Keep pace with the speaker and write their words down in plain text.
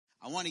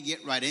want to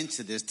get right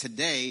into this.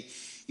 Today,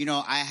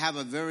 I have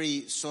a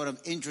very sort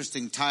of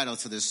interesting title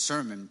to this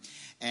sermon.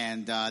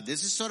 And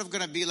this is sort of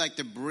going to be like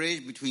the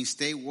bridge between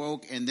Stay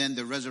Woke and then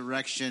the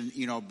Resurrection,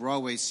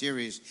 Broadway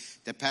series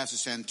that Pastor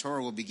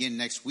Santoro will begin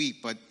next week.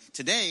 But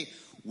today,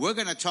 we're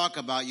going to talk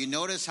about, you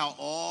notice how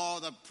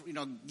all the,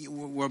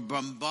 we're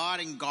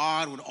bombarding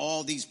God with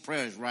all these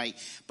prayers, right?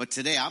 But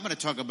today, I'm going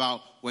to talk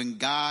about when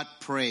God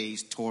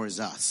prays towards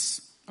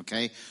us,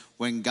 okay?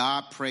 When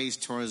God prays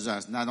towards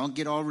us. Now, don't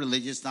get all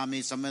religious. Not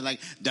me. Something like,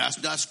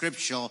 that's not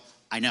scriptural.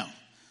 I know.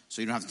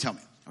 So you don't have to tell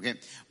me. Okay,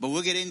 but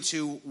we'll get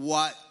into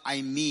what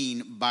I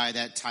mean by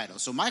that title.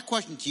 So my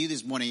question to you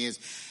this morning is,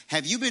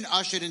 have you been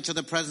ushered into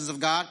the presence of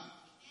God?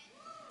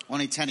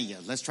 Only 10 of you.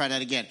 Let's try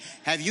that again.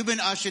 Have you been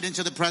ushered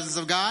into the presence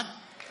of God?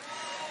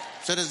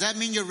 So does that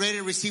mean you're ready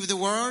to receive the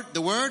word?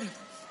 The word?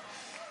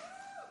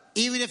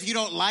 Even if you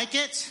don't like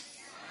it?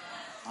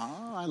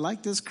 Oh, I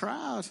like this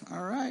crowd.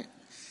 All right.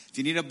 If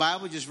you need a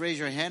Bible, just raise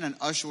your hand and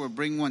usher will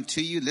bring one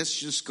to you. Let's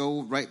just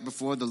go right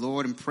before the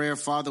Lord in prayer.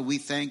 Father, we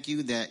thank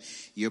you that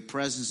your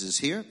presence is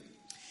here.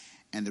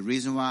 And the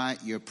reason why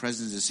your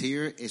presence is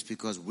here is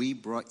because we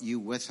brought you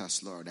with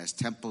us, Lord, as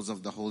temples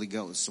of the Holy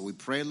Ghost. So we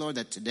pray, Lord,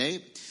 that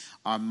today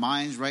our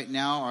minds right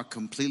now are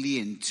completely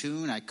in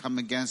tune. I come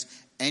against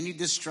any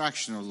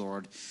distraction, oh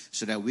Lord,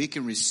 so that we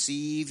can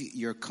receive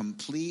your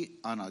complete,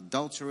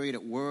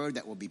 unadulterated word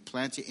that will be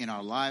planted in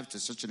our lives to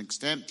such an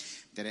extent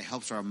that it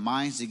helps our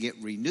minds to get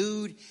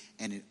renewed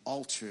and it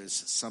alters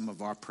some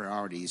of our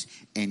priorities.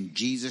 In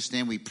Jesus'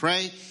 name we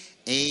pray.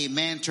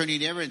 Amen. Turn your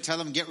neighbor and tell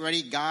them, get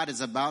ready. God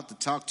is about to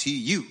talk to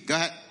you. Go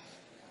ahead.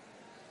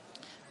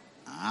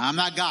 I'm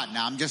not God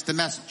now. I'm just the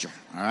messenger.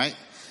 All right.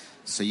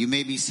 So you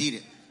may be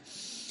seated.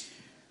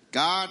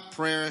 God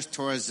prays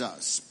towards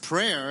us.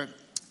 Prayer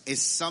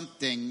is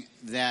something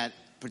that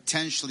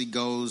potentially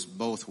goes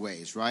both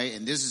ways, right?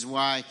 And this is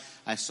why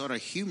I sort of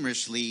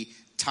humorously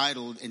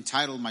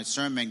entitled my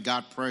sermon,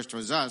 God prays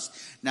towards us.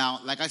 Now,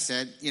 like I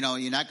said,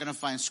 you're not going to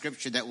find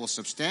scripture that will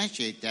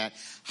substantiate that.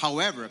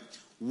 However,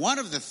 one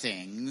of the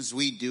things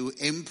we do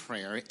in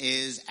prayer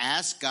is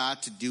ask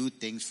God to do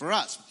things for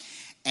us.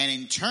 And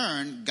in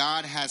turn,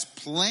 God has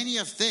plenty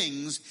of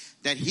things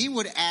that he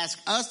would ask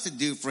us to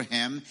do for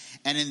him.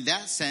 And in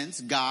that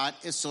sense, God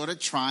is sort of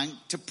trying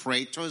to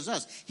pray towards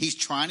us. He's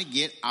trying to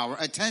get our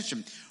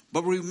attention.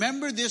 But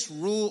remember this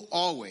rule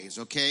always,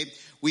 okay?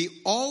 We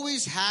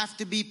always have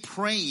to be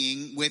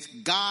praying with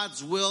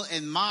God's will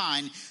in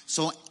mind.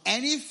 So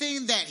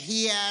anything that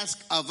he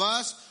asks of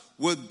us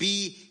would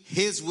be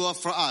his will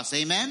for us.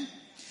 Amen?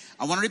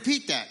 I want to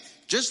repeat that.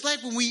 Just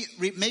like when we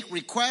make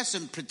requests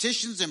and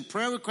petitions and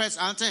prayer requests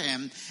unto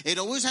him, it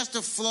always has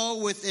to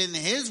flow within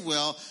his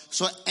will.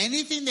 So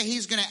anything that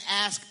he's going to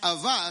ask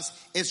of us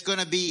is going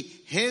to be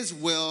his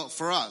will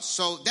for us.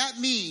 So that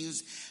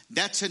means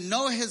that to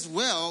know his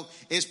will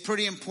is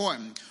pretty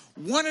important.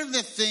 One of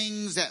the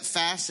things that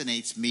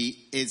fascinates me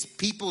is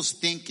people's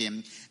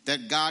thinking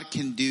that God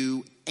can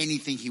do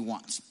anything he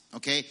wants.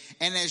 Okay?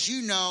 And as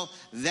you know,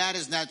 that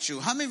is not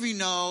true. How many of you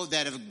know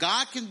that if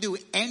God can do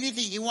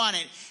anything he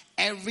wanted,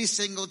 every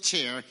single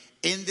chair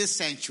in this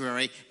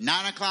sanctuary,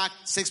 9 o'clock,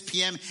 6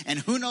 p.m., and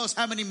who knows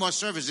how many more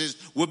services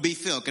would be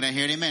filled? Can I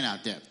hear an amen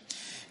out there?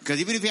 Because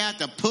even if he had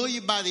to pull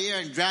you by the ear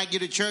and drag you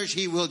to church,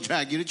 he will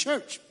drag you to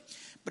church.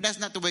 But that's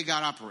not the way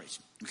God operates,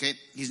 okay?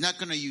 He's not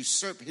going to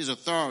usurp his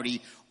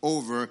authority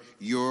over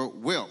your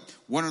will.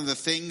 One of the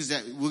things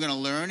that we're going to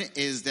learn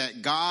is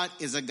that God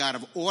is a God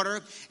of order,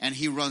 and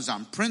he runs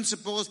on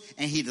principles,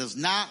 and he does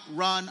not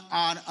run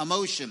on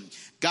emotion.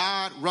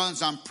 God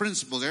runs on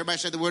principles. Everybody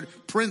say the word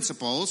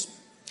principles.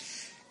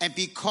 And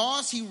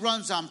because he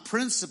runs on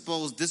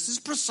principles, this is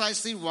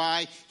precisely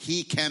why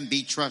he can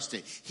be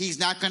trusted. He's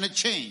not going to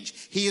change.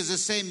 He is the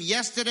same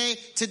yesterday,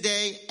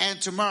 today,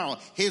 and tomorrow.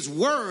 His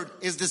word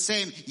is the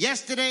same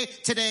yesterday,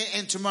 today,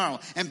 and tomorrow.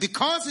 And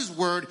because his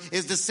word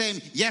is the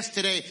same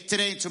yesterday,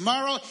 today, and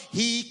tomorrow,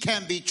 he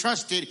can be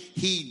trusted.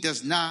 He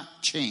does not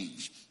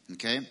change.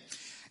 Okay?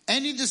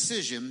 Any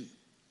decision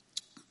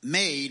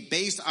made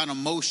based on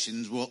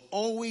emotions will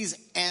always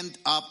end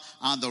up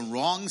on the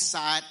wrong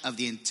side of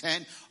the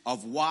intent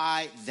of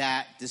why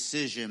that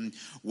decision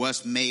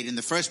was made in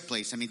the first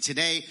place. I mean,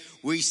 today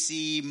we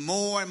see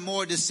more and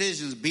more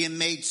decisions being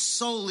made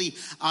solely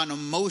on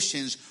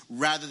emotions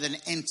rather than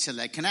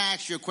intellect. Can I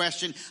ask you a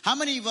question? How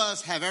many of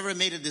us have ever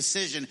made a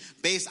decision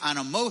based on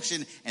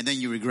emotion and then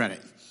you regret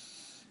it?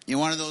 You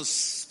know, one of those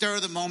stir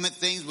of the moment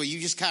things where you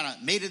just kind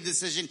of made a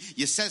decision,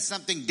 you said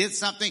something, did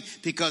something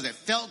because it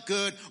felt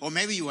good, or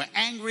maybe you were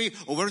angry,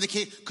 or whatever the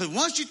case. Because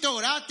once you throw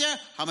it out there,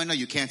 how many know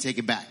you can't take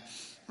it back,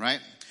 right?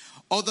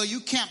 Although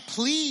you can't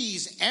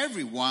please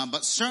everyone,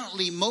 but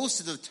certainly most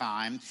of the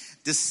time,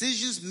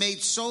 decisions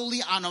made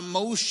solely on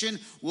emotion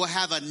will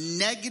have a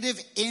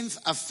negative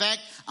effect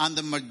on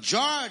the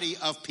majority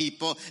of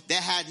people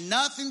that had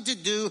nothing to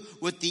do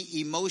with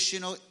the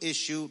emotional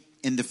issue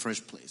in the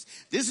first place.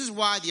 This is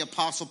why the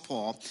Apostle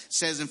Paul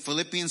says in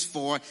Philippians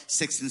 4,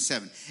 6, and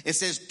 7, it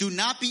says, do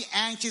not be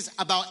anxious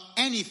about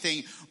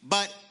anything,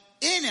 but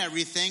in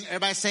everything,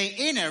 everybody say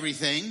in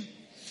everything,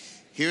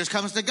 Here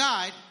comes the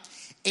guide.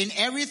 In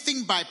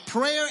everything by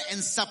prayer and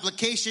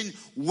supplication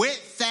with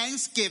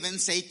thanksgiving.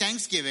 Say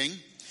thanksgiving.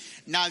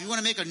 Now, if you want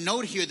to make a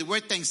note here, the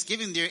word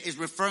thanksgiving there is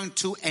referring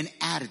to an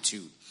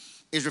attitude.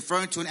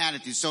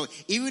 So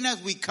even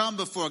as we come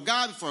before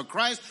God, before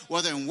Christ,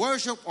 whether in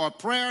worship or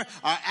prayer,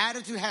 our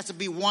attitude has to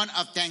be one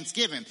of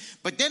thanksgiving.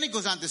 But then it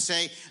goes on to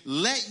say,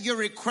 let your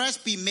requests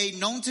be made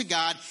known to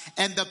God,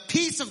 and the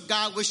peace of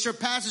God, which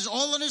surpasses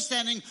all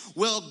understanding,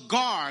 will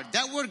guard.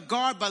 That word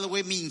guard, by the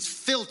way, means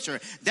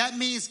filter. That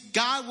means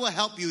God will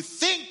help you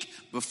think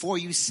before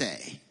you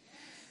say.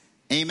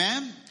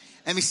 Amen?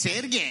 Let me say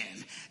it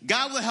again.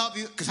 God will help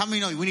you, because how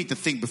many know we need to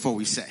think before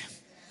we say?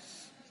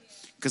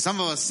 Because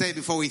some of us say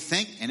before we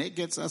think, and it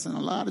gets us in a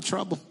lot of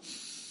trouble.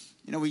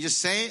 You know, we just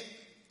say it,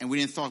 and we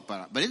didn't talk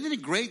about it. But isn't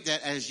it great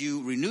that as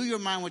you renew your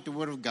mind with the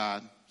word of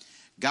God,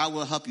 God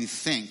will help you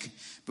think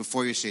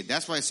before you say it.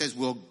 That's why it says,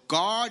 we'll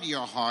guard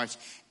your hearts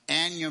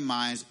and your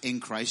minds in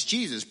Christ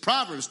Jesus.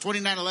 Proverbs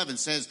 29:11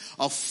 says,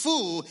 a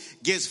fool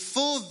gives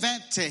full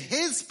vent to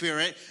his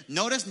spirit.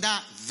 Notice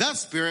not the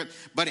spirit,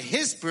 but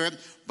his spirit.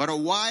 But a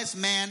wise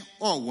man,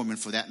 or a woman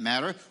for that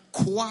matter,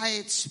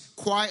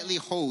 quietly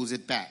holds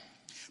it back.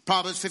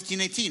 Proverbs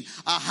 15:18.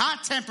 A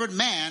hot-tempered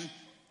man,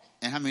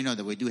 and how many know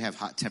that we do have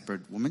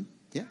hot-tempered women?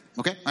 Yeah?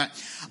 Okay? All right.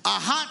 A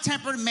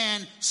hot-tempered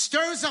man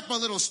stirs up a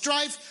little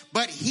strife,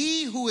 but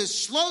he who is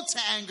slow to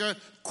anger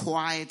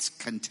quiets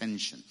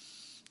contention.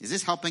 Is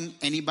this helping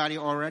anybody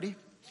already?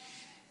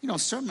 You know,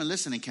 sermon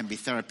listening can be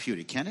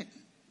therapeutic, can it?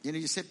 You know,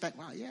 you sit back,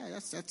 wow, yeah,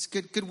 that's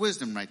good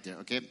wisdom right there,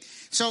 okay?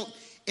 So,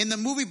 in the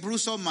movie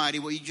Bruce Almighty,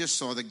 what you just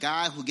saw, the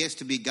guy who gets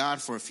to be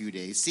God for a few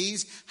days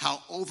sees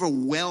how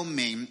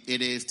overwhelming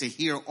it is to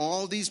hear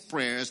all these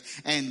prayers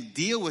and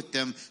deal with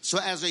them. So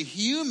as a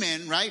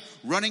human, right,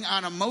 running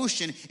on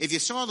emotion, if you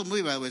saw the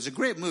movie, by the way, it's a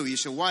great movie, you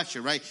should watch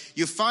it, right?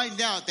 You find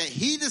out that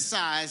he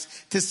decides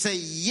to say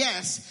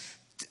yes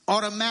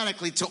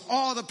automatically to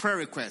all the prayer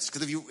requests.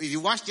 Because if you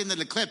watch the end of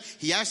the clip,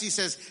 he actually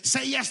says,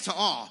 say yes to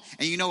all.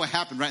 And you know what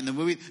happened, right? In the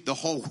movie, the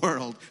whole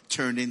world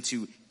turned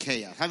into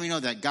chaos. How many know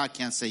that God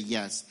can't say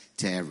yes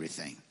to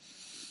everything?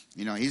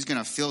 You know, he's going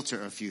to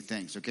filter a few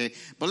things, okay?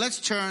 But let's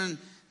turn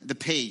the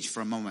page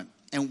for a moment.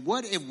 And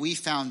what if we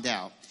found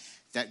out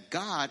that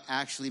God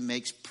actually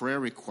makes prayer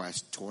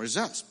requests towards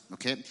us,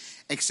 okay?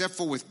 Except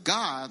for with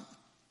God,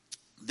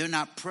 they're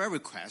not prayer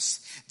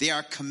requests. They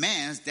are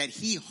commands that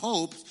he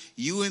hopes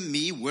you and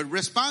me would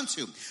respond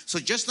to. So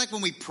just like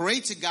when we pray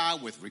to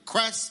God with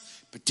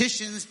requests,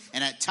 petitions,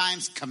 and at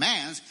times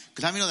commands,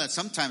 because I know that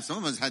sometimes some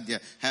of us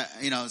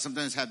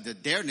sometimes have the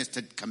dareness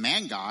to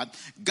command God.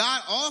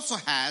 God also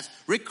has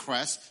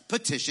requests,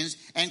 petitions,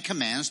 and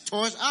commands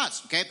towards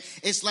us, okay?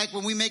 It's like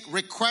when we make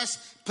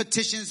requests,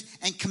 petitions,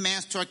 and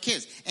commands to our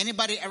kids.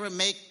 Anybody ever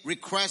make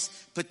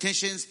requests,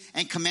 petitions,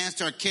 and commands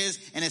to our kids,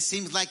 and it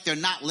seems like they're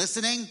not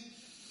listening?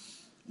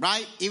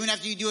 Right? Even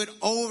after you do it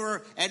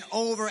over and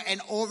over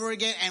and over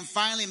again, and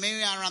finally,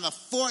 maybe around the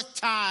fourth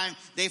time,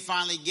 they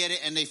finally get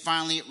it and they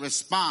finally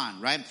respond,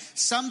 right?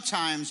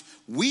 Sometimes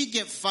we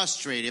get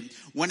frustrated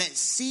when it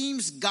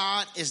seems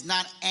God is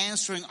not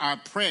answering our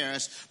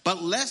prayers,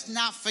 but let's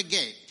not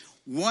forget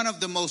one of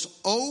the most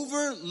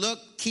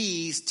overlooked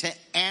keys to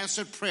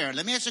answered prayer.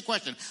 Let me ask you a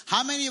question.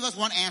 How many of us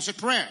want answered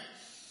prayer?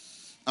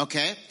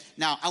 Okay.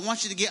 Now, I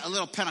want you to get a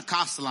little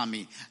Pentecostal on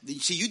me.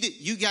 See,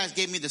 you guys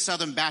gave me the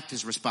Southern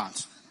Baptist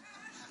response,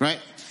 right?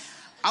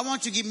 I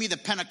want you to give me the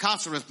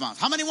Pentecostal response.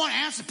 How many want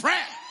answered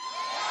prayer?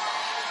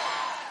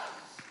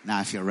 Now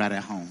I feel right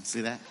at home.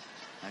 See that?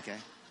 Okay.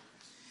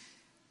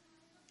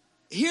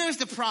 Here's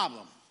the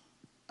problem.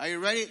 Are you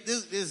ready?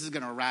 This is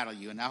going to rattle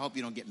you, and I hope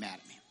you don't get mad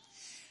at me.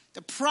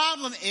 The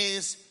problem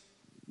is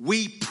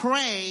we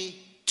pray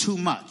too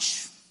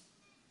much.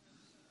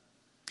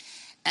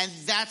 And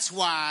that's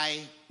why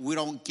we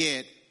don't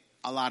get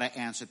a lot of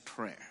answered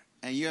prayer.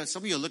 And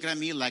some of you are looking at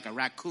me like a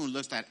raccoon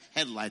looks at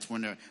headlights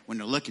when they're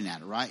looking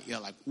at it, right? You're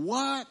like,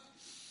 what?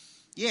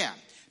 Yeah,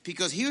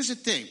 because here's the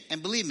thing.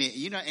 And believe me,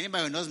 you know,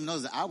 anybody who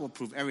knows that I will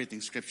prove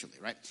everything scripturally,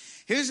 right?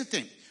 Here's the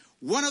thing.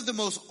 One of the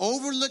most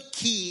overlooked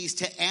keys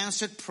to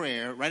answered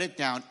prayer, write it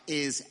down,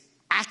 is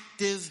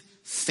active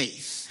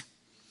faith.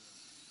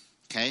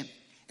 Okay?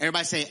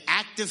 Everybody say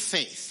active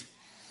faith.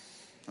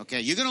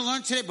 Okay, you're going to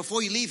learn today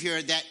before you leave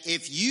here that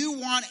if you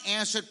want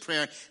answered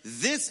prayer,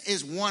 this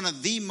is one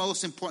of the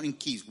most important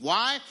keys.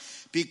 Why?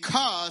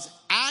 Because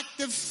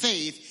active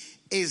faith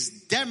is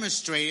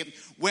demonstrated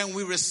when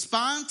we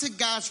respond to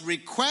God's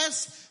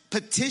requests,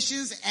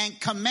 petitions, and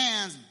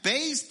commands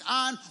based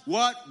on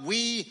what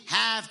we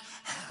have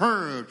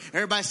heard.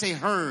 Everybody say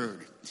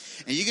heard.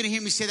 And you're going to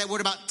hear me say that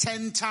word about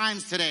 10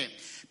 times today.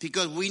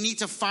 Because we need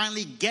to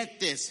finally get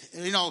this.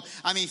 You know,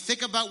 I mean,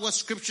 think about what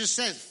scripture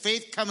says.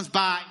 Faith comes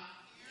by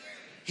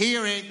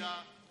hearing.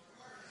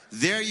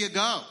 There you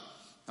go.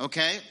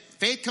 Okay?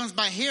 Faith comes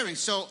by hearing.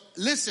 So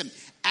listen,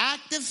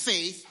 active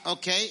faith,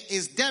 okay,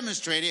 is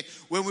demonstrated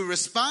when we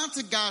respond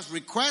to God's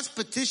requests,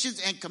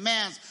 petitions, and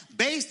commands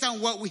based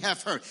on what we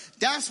have heard.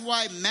 That's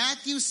why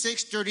Matthew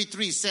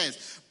 6:33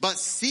 says, but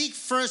seek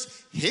first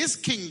his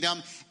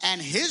kingdom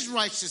and his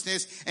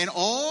righteousness, and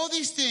all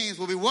these things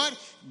will be what?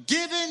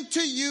 Given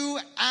to you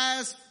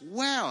as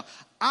well.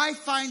 I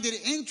find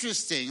it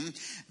interesting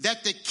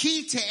that the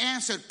key to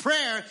answered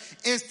prayer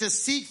is to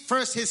seek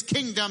first his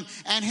kingdom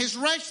and his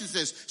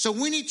righteousness. So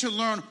we need to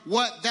learn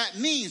what that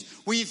means.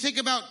 When you think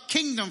about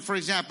kingdom, for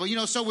example,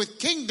 so with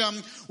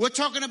kingdom, we're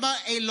talking about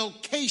a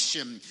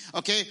location,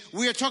 okay?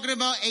 We are talking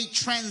about a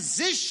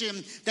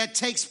transition that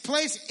takes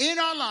place in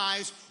our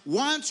lives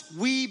once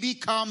we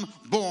become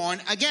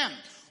born again.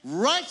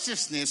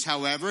 Righteousness,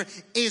 however,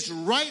 is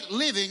right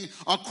living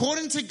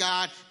according to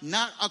God,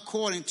 not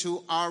according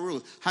to our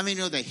rules. How many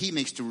know that he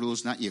makes the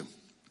rules, not you?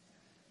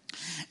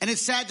 And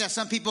it's sad that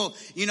some people,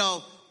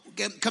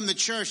 come to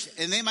church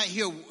and they might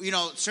hear,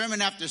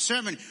 sermon after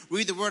sermon,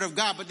 read the word of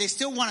God, but they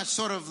still want to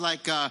sort of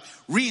like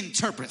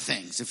reinterpret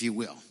things, if you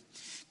will,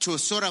 to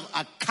sort of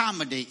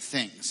accommodate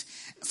things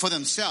for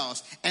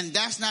themselves. And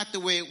that's not the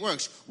way it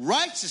works.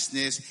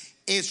 Righteousness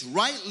is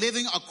right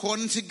living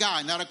according to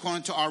God, not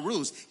according to our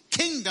rules.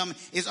 Kingdom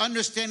is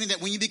understanding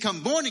that when you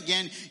become born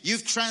again,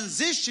 you've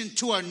transitioned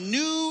to a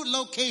new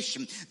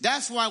location.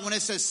 That's why when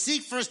it says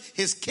seek first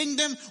his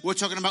kingdom, we're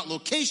talking about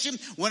location.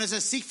 When it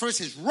says seek first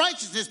his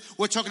righteousness,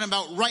 we're talking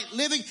about right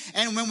living.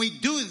 And when we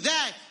do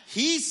that,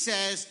 he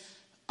says,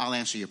 I'll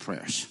answer your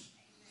prayers.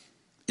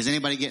 Is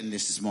anybody getting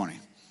this morning?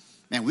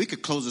 Man, we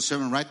could close the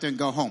sermon right there and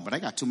go home, but I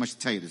got too much to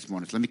tell you this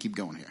morning. So let me keep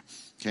going here.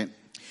 Okay.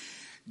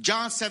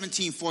 John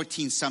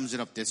 17:14 sums it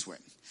up this way.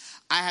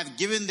 I have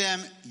given them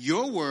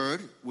your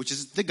word, which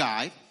is the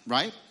guide,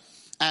 right?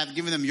 I have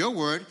given them your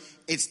word.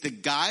 It's the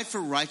guide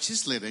for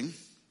righteous living.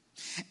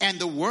 And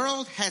the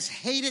world has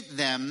hated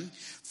them,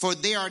 for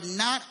they are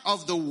not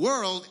of the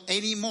world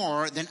any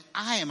more than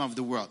I am of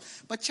the world.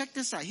 But check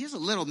this out. Here's a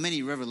little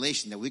mini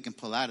revelation that we can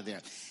pull out of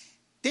there.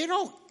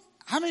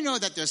 How many know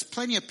that there's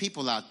plenty of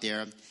people out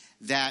there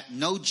that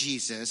know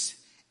Jesus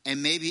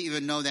and maybe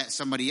even know that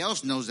somebody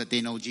else knows that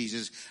they know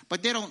Jesus,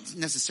 but they don't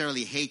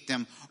necessarily hate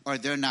them or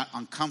they're not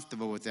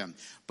uncomfortable with them.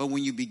 But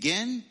when you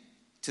begin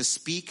to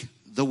speak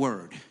the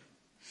word,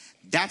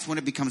 that's when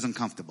it becomes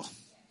uncomfortable.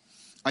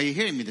 Are you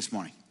hearing me this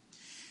morning?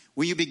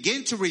 When you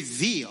begin to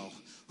reveal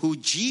who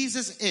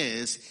Jesus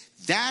is,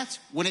 that's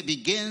when it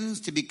begins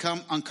to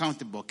become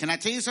uncomfortable. Can I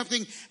tell you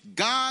something?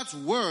 God's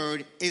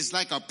word is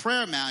like a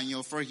prayer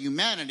manual for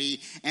humanity,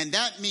 and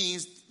that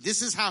means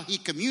this is how he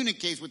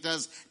communicates with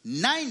us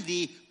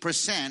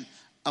 90%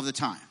 of the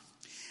time.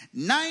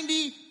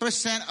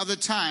 90% of the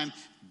time,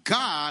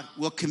 God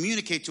will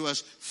communicate to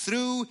us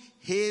through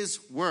his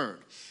word.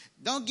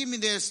 Don't give me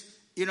this,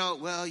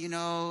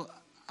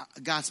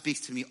 God speaks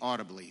to me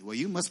audibly. Well,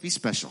 you must be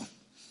special.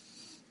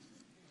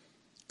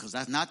 Because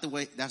that's not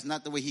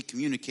the way he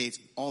communicates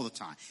all the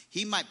time.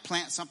 He might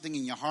plant something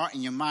in your heart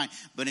and your mind,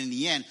 but in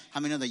the end, how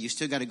many know that you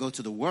still got to go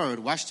to the word,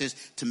 watch this,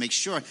 to make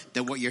sure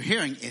that what you're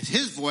hearing is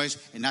his voice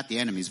and not the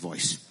enemy's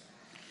voice.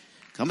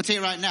 I'm going to tell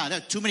you right now, there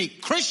are too many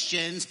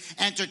Christians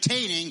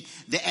entertaining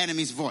the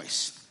enemy's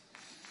voice.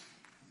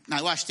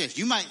 Now watch this.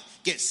 You might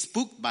get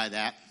spooked by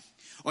that,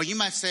 or you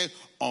might say,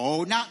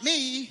 oh, not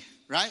me,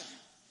 right?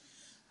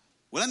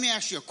 Well, let me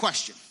ask you a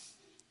question.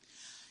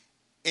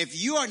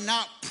 If you are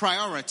not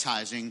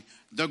prioritizing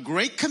the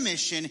Great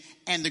Commission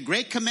and the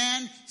Great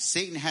Command,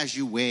 Satan has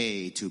you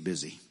way too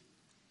busy.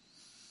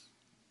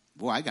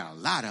 Boy, I got a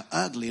lot of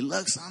ugly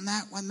looks on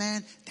that one,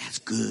 man. That's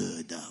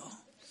good, though.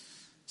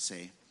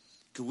 See?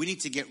 Because we need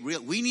to get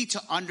real. We need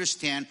to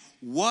understand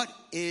what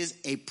is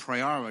a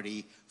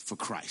priority for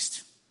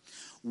Christ.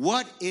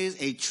 What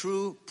is a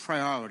true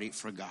priority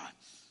for God?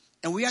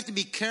 And we have to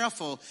be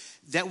careful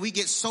that we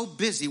get so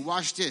busy,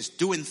 watch this,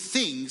 doing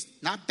things,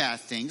 not bad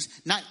things,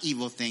 not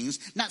evil things,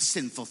 not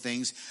sinful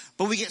things,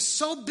 but we get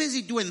so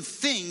busy doing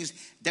things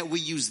that we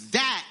use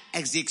that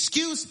as the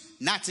excuse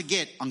not to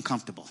get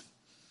uncomfortable.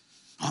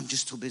 Oh, I'm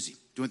just too busy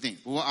doing things.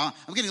 Well,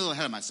 I'm getting a little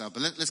ahead of myself,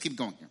 but let's keep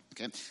going here,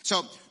 okay?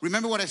 So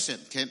remember what I said,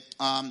 okay?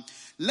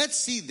 Let's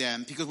see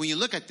then, because when you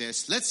look at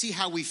this, let's see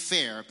how we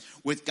fare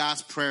with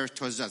God's prayers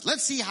towards us.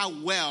 Let's see how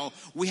well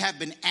we have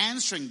been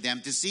answering them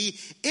to see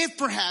if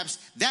perhaps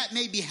that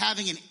may be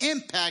having an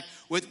impact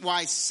with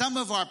why some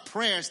of our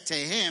prayers to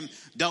him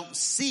don't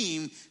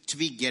seem to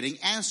be getting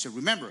answered.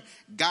 Remember,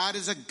 God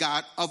is a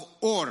God of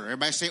order.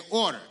 Everybody say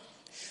order.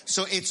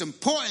 So it's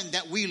important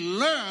that we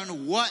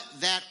learn what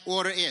that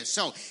order is.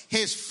 So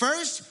his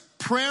first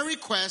prayer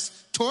request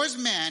towards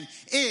man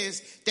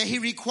is that he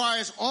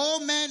requires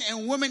all men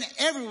and women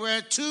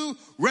everywhere to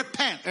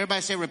repent.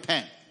 Everybody say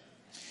repent.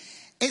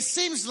 It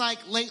seems like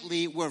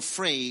lately we're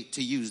afraid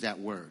to use that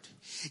word.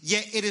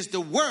 Yet it is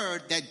the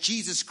word that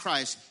Jesus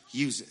Christ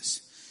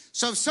uses.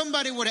 So if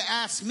somebody were to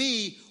ask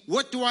me,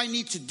 what do I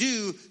need to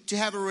do to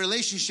have a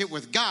relationship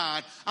with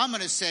God? I'm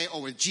going to say,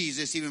 or with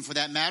Jesus, even for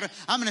that matter,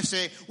 I'm going to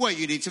say, well,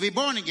 you need to be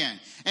born again.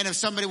 And if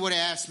somebody were to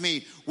ask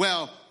me,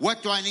 well,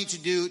 what do I need to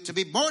do to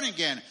be born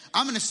again?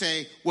 I'm going to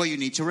say, well, you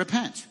need to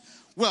repent.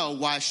 Well,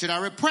 why should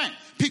I repent?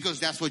 Because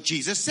that's what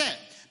Jesus said.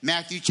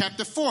 Matthew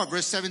chapter 4,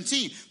 verse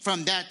 17.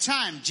 From that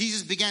time,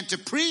 Jesus began to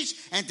preach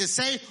and to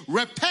say,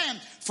 repent,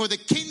 for the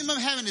kingdom of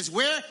heaven is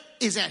where?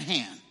 Is at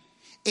hand.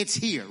 It's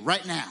here,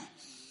 right now.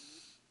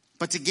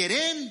 But to get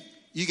in,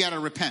 you got to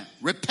repent.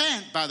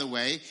 Repent, by the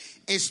way,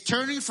 is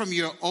turning from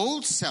your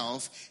old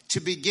self to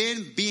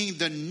begin being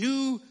the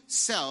new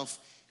self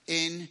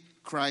in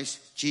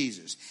Christ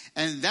Jesus.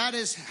 And that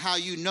is how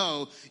you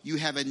know you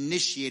have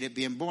initiated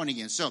being born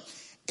again. So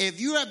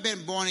if you have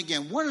been born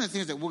again, one of the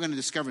things that we're going to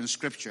discover in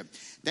Scripture,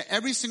 that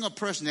every single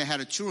person that had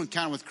a true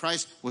encounter with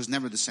Christ was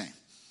never the same.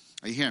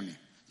 Are you hearing me?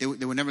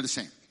 They were never the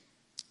same.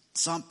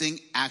 Something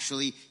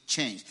actually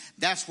changed.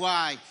 That's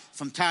why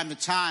from time to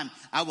time,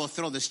 I will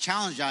throw this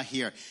challenge out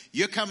here.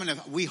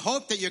 We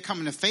hope that you're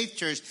coming to Faith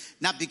Church,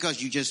 not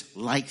because you just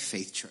like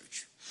Faith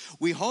Church.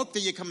 We hope that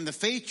you're coming to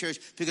Faith Church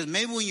because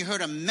maybe when you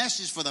heard a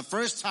message for the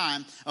first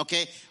time,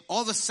 okay,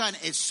 all of a sudden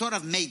it sort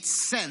of made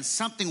sense.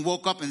 Something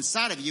woke up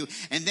inside of you,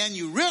 and then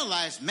you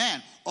realize,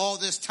 man, all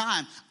this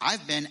time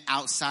I've been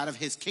outside of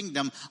his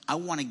kingdom. I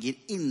want to get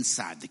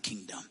inside the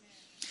kingdom.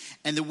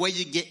 And the way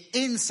you get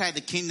inside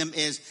the kingdom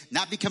is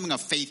not becoming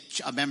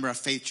a member of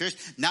Faith Church,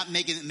 not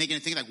making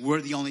it think like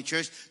we're the only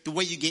church. The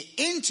way you get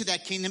into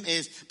that kingdom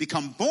is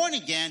become born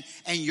again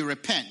and you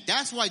repent.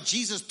 That's why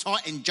Jesus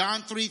taught in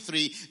John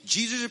 3:3,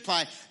 Jesus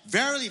replied,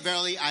 verily,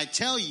 verily, I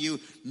tell you,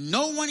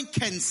 no one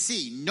can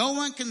see. No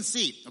one can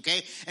see.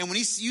 Okay? And when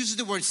he uses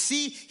the word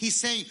see, he's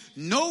saying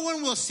no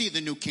one will see the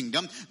new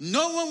kingdom.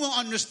 No one will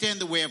understand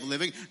the way of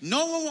living.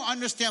 No one will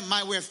understand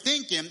my way of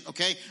thinking.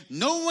 Okay?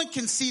 No one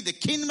can see the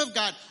kingdom of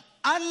God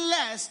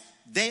unless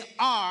they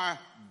are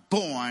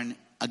born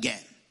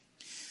again.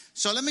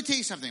 So let me tell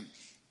you something.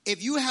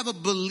 If you have a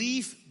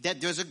belief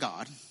that there's a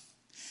God,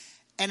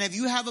 and if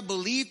you have a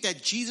belief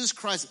that Jesus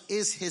Christ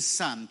is his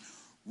son,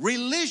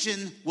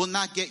 religion will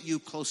not get you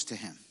close to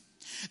him.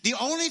 The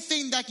only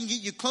thing that can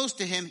get you close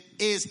to him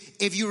is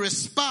if you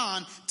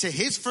respond to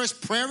his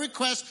first prayer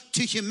request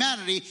to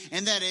humanity,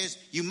 and that is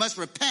you must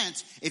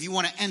repent if you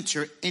want to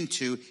enter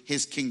into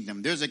his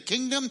kingdom. There's a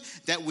kingdom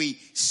that we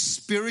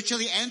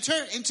spiritually enter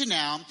into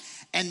now,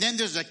 and then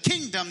there's a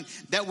kingdom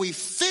that we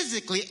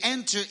physically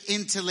enter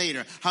into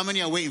later. How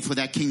many are waiting for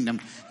that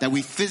kingdom that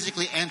we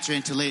physically enter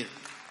into later?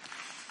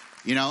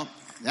 You know,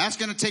 that's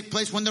going to take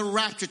place when the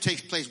rapture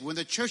takes place, when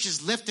the church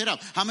is lifted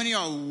up. How many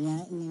are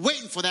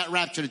waiting for that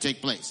rapture to take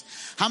place?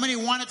 How many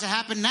want it to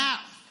happen now?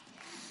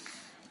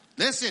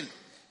 Listen,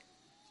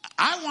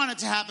 I want it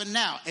to happen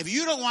now. If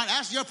you don't want it,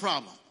 that's your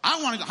problem.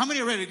 I want to go. How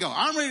many are ready to go?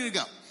 I'm ready to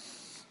go.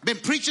 Been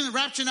preaching the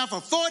rapture now for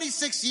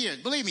 46 years.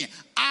 Believe me,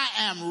 I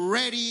am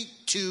ready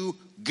to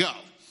go.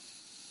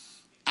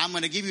 I'm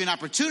going to give you an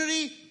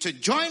opportunity to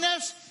join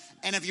us.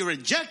 And if you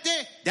reject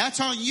it, that's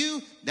on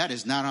you. That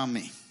is not on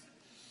me.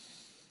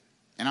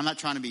 And I'm not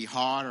trying to be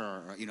hard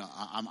or you know,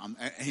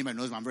 anybody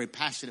knows me, I'm very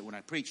passionate when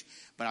I preach,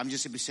 but I'm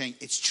just simply saying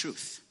it's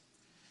truth.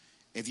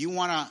 If you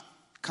want to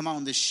come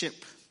on this ship,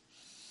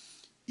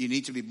 you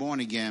need to be born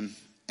again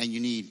and you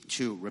need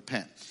to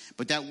repent.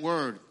 But that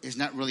word is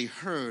not really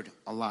heard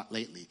a lot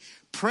lately.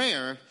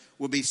 Prayer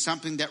will be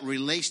something that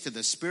relates to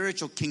the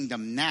spiritual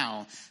kingdom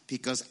now,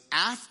 because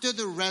after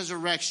the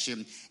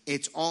resurrection,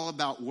 it's all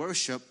about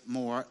worship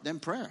more than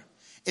prayer.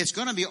 It's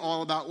going to be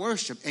all about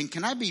worship. And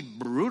can I be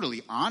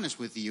brutally honest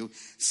with you?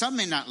 Some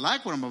may not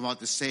like what I'm about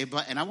to say,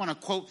 and I want to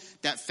quote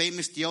that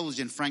famous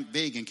theologian Frank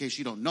Vega in case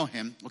you don't know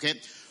him, okay?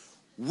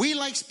 We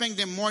like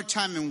spending more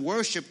time in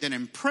worship than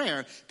in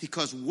prayer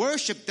because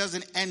worship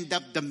doesn't end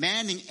up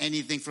demanding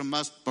anything from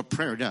us, but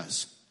prayer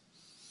does.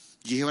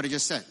 Did you hear what I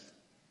just said?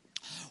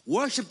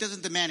 Worship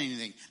doesn't demand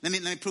anything. Let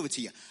me prove it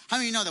to you. How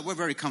many of you know that we're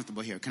very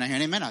comfortable here? Can I hear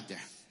an amen out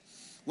there?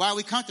 Why are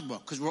we comfortable?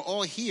 Because we're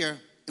all here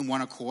in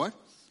one accord,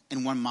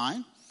 in one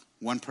mind,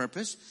 one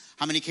purpose.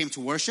 How many came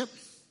to worship?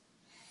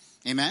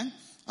 Amen?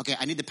 Okay,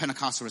 I need the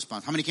Pentecostal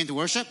response. How many came to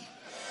worship?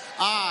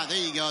 There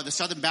you go. The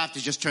Southern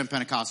Baptists just turned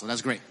Pentecostal.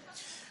 That's great.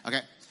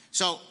 Okay,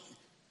 so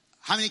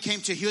how many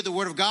came to hear the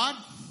word of God?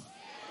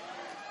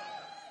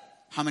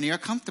 How many are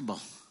comfortable?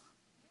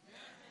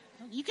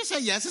 You can say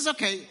yes, it's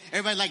okay.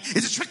 Everybody like,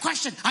 it's a trick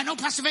question. I know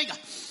Pastor Vega.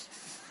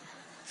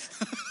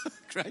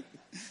 Right?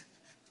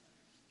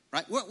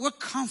 Right? We're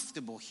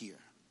comfortable here.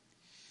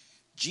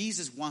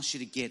 Jesus wants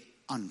you to get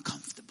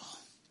uncomfortable.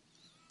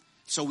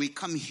 So we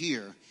come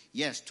here,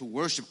 yes, to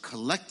worship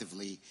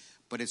collectively,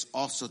 but it's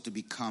also to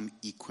become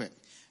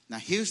equipped. Now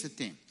here's the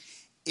thing.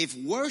 If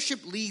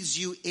worship leads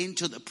you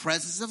into the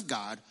presence of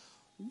God,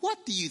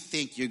 what do you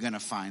think you're going to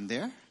find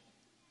there?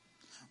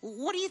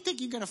 What do you think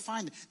you're going to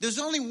find? There's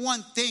only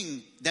one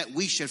thing that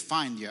we should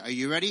find there. Are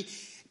you ready?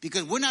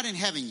 Because we're not in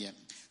heaven yet.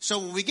 So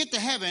when we get to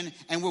heaven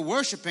and we're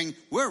worshiping,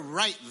 we're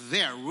right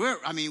there.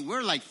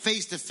 We're like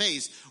face to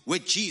face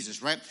with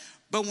Jesus, right?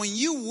 But when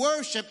you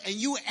worship and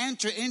you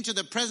enter into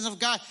the presence of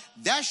God,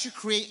 that should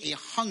create a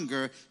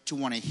hunger to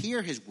want to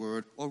hear his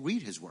word or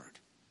read his word.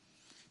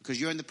 Because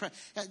you're in the presence.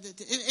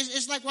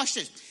 It's like, watch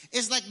this.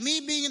 It's like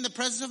me being in the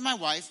presence of my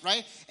wife,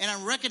 right? And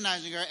I'm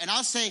recognizing her and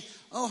I'll say,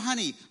 oh,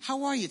 honey,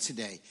 how are you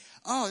today?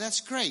 Oh,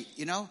 that's great.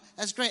 You know,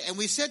 that's great. And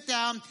we sit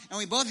down and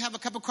we both have a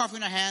cup of coffee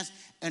in our hands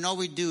and all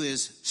we do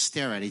is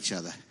stare at each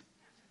other.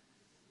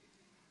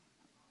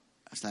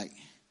 It's like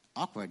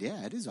awkward.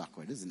 Yeah, it is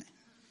awkward, isn't it?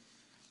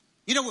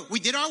 You know, we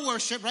did our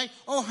worship, right?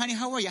 Oh, honey,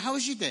 how are you? How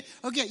was your day?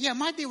 Okay, yeah,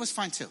 my day was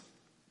fine too.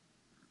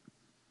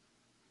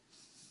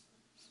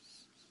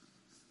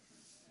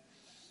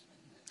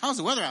 How's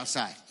the weather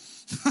outside?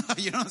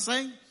 You know what I'm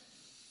saying?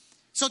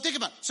 So think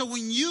about it. So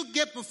when you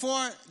get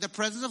before the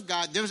presence of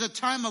God, there's a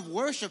time of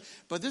worship,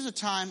 but there's a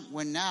time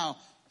when now,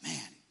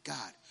 man,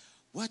 God,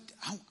 what,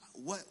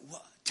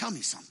 tell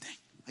me something.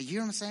 You hear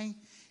what I'm saying?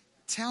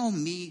 Tell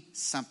me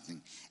something.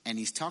 And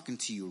he's talking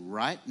to you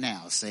right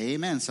now. Say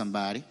amen,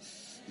 somebody.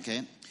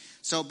 Okay.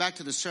 So back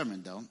to the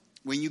sermon, though.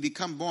 When you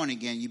become born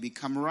again, you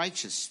become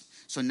righteous.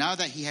 So now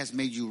that he has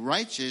made you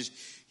righteous,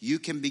 you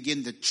can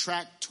begin to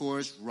track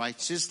towards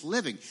righteous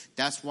living.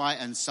 That's why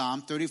in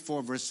Psalm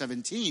 34, verse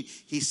 17,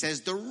 he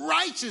says, the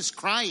righteous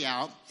cry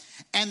out,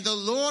 and the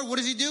Lord, what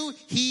does he do?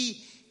 He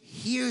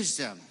hears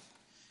them.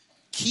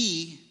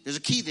 Key, there's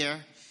a key there.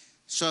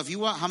 So if you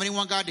want, how many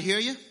want God to hear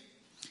you?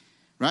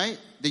 Right?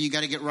 Then you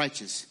got to get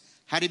righteous.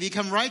 How do you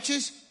become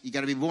righteous? You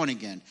got to be born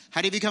again.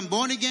 How do you become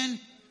born again?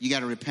 You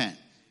got to repent.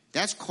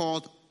 That's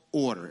called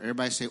order.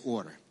 Everybody say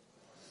order.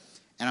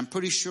 And I'm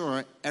pretty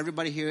sure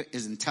everybody here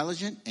is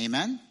intelligent.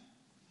 Amen?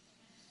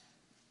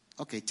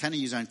 Okay, 10 of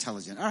you are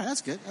intelligent. All right,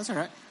 that's good. That's all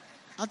right.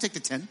 I'll take the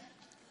 10.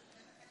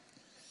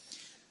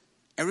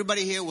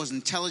 Everybody here was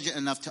intelligent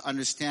enough to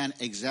understand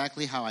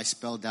exactly how I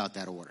spelled out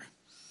that order.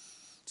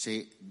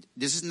 See,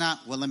 this is not,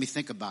 well, let me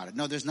think about it.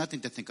 No, there's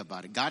nothing to think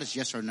about it. God is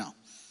yes or no.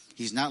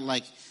 He's not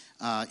like,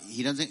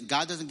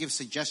 God doesn't give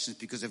suggestions,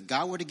 because if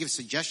God were to give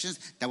suggestions,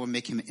 that would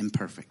make him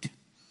imperfect.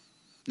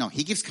 No,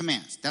 he gives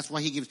commands. That's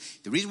why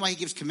the reason why he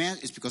gives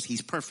commands is because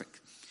he's perfect.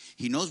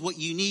 He knows what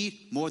you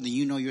need more than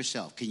you know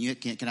yourself.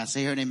 Can I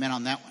say an amen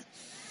on that one?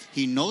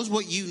 He knows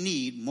what you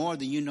need more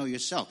than you know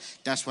yourself.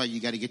 That's why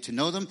you got to get to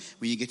know them.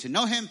 When you get to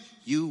know him,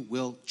 you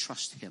will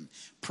trust him.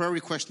 Prayer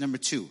request number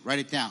 2. Write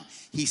it down.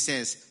 He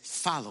says,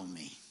 follow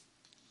me.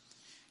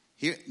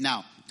 Here,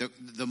 now,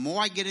 the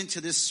more I get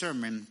into this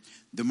sermon,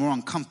 the more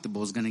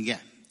uncomfortable it's going to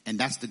get. And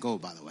that's the goal,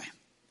 by the way.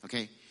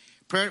 Okay?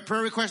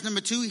 Prayer request number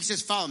 2, he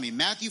says, follow me.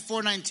 Matthew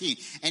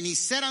 4:19. And he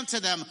said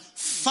unto them,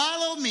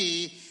 follow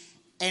me,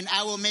 and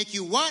I will make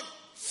you what?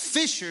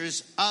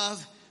 Fishers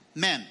of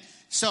men.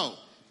 So,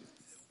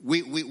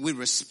 we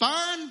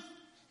respond,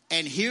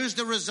 and here's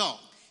the result.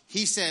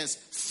 He says,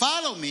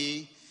 follow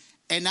me,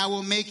 and I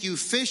will make you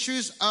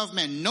fishers of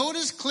men.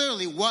 Notice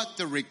clearly what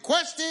the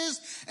request is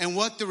and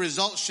what the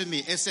result should be.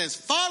 It says,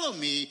 follow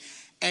me,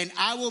 and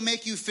I will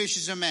make you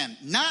fishers of men.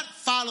 Not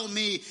follow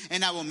me,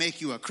 and I will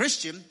make you a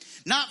Christian.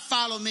 Not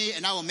follow me,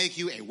 and I will make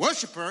you a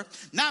worshiper.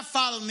 Not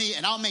follow me,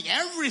 and I'll make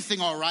everything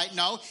all right.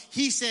 No,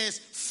 he says,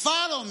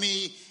 follow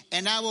me,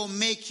 and I will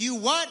make you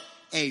what?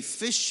 A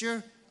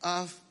fisher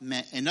of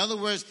men. In other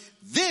words,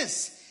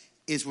 this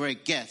is where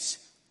it gets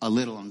a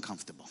little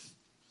uncomfortable.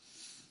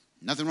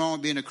 Nothing wrong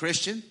with being a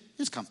Christian.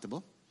 It's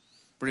comfortable.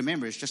 But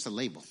remember, it's just a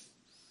label.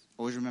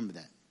 Always remember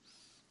that.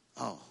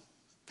 Oh,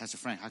 Pastor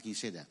Frank, how can you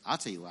say that? I'll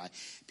tell you why.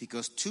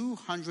 Because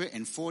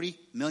 240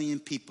 million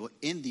people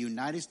in the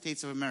United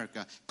States of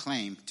America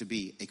claim to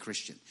be a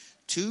Christian.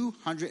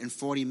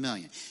 240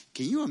 million.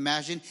 Can you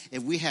imagine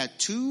if we had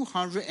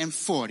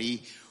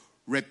 240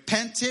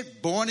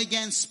 repentant,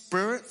 born-again,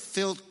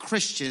 spirit-filled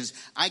Christians?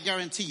 I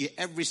guarantee you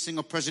every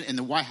single person in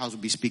the White House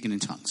would be speaking in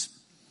tongues.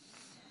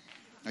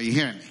 Are you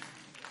hearing me?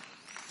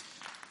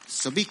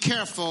 So be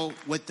careful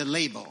with the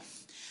label.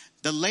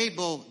 The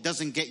label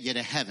doesn't get you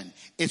to heaven.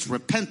 It's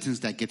repentance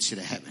that gets you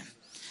to heaven.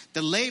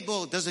 The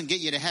label doesn't get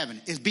you to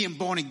heaven. It's being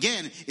born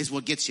again is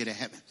what gets you to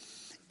heaven.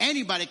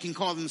 Anybody can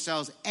call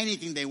themselves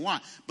anything they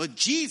want, but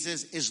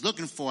Jesus is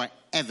looking for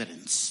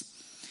evidence.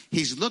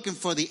 He's looking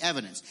for the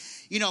evidence.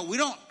 You know, we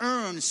don't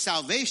earn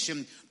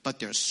salvation, but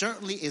there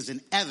certainly is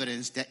an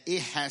evidence that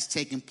it has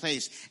taken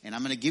place. And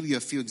I'm going to give you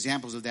a few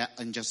examples of that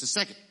in just a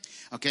second.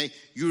 Okay,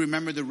 you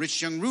remember the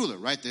rich young ruler,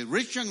 right? The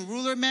rich young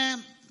ruler,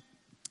 man,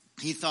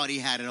 he thought he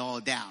had it all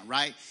down,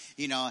 right?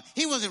 You know,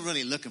 he wasn't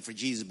really looking for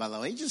Jesus, by the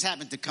way. He just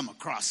happened to come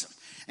across him.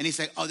 And he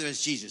said, oh,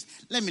 there's Jesus.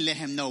 Let me let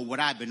him know what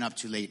I've been up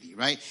to lately,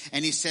 right?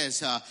 And he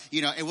says,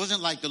 it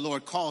wasn't like the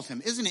Lord called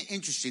him. Isn't it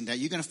interesting that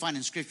you're going to find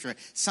in Scripture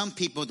some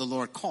people the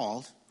Lord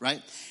called,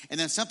 right? And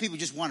then some people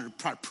just wanted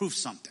to prove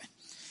something.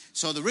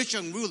 So the rich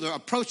young ruler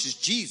approaches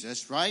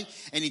Jesus, right?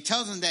 And he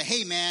tells him that,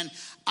 hey, man,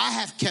 I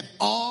have kept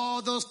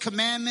all those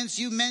commandments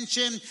you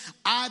mentioned.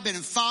 I've been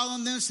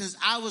following them since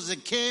I was a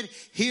kid.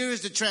 Here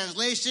is the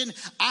translation.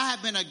 I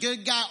have been a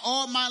good guy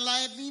all my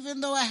life, even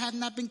though I have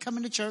not been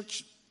coming to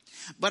church.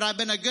 But I've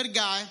been a good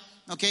guy,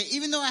 okay?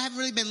 Even though I haven't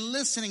really been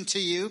listening to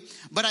you,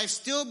 but I've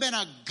still been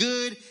a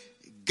good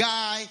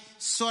guy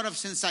sort of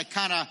since I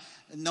kind of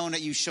known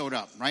that you showed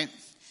up, right?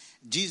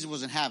 Jesus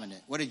wasn't having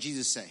it. What did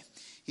Jesus say?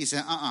 He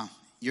said,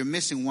 you're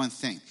missing one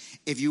thing.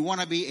 If you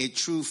want to be a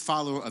true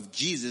follower of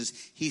Jesus,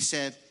 he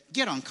said,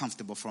 get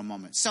uncomfortable for a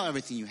moment. Sell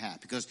everything you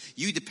have because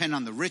you depend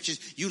on the riches.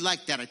 You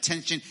like that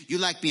attention. You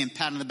like being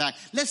patted on the back.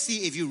 Let's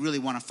see if you really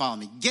want to follow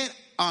me. Get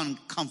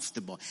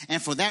uncomfortable.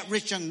 And for that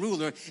rich young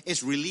ruler,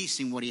 it's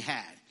releasing what he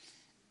had.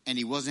 And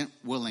he wasn't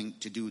willing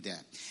to do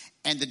that.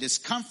 And the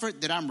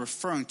discomfort that I'm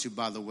referring to,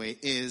 by the way,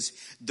 is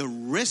the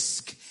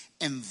risk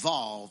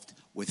involved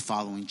with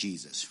following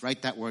Jesus.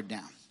 Write that word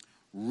down.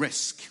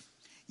 Risk.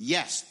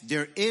 Yes,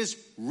 there is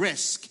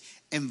risk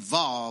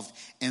involved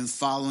in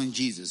following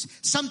Jesus.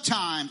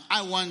 Sometimes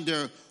I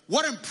wonder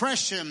what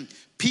impression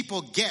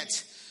people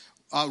get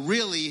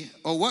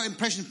what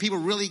impression people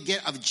really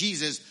get of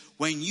Jesus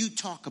when you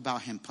talk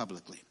about him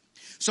publicly.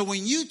 So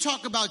when you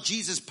talk about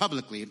Jesus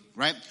publicly,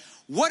 right,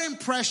 what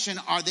impression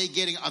are they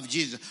getting of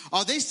Jesus?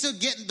 Are they still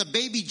getting the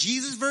baby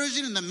Jesus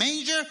version in the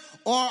manger,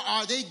 or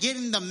are they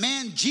getting the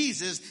man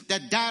Jesus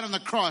that died on the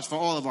cross for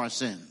all of our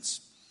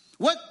sins?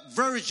 What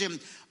version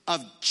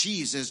of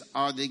Jesus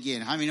are they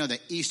getting? How many know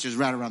that Easter's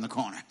right around the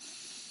corner?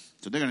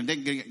 So they're going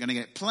to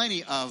get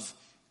plenty of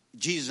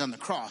Jesus on the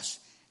cross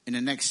in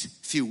the next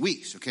few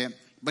weeks, okay?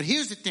 But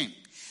here's the thing.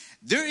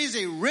 There is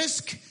a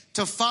risk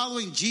to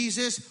following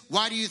Jesus.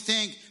 Why do you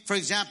think, for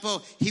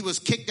example, he was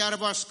kicked out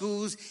of our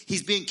schools?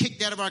 He's being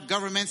kicked out of our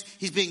governments.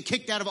 He's being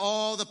kicked out of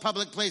all the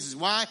public places.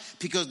 Why?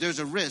 Because there's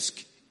a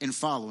risk in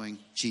following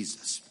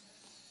Jesus.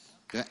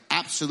 There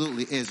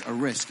absolutely is a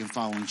risk in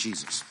following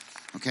Jesus,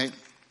 okay?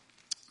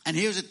 And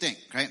here's the thing,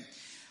 right?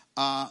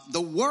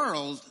 The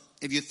world,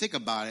 if you think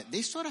about it,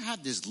 they sort of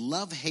have this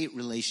love-hate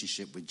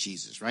relationship with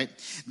Jesus, right?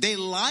 They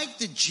like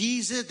the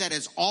Jesus that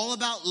is all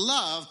about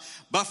love,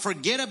 but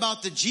forget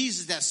about the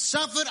Jesus that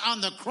suffered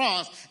on the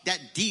cross that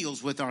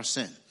deals with our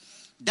sin.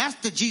 That's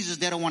the Jesus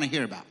they don't want to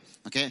hear about,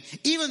 okay?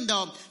 Even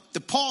though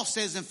Paul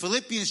says in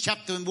Philippians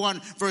chapter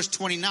 1, verse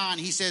 29,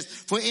 he says,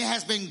 for it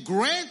has been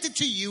granted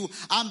to you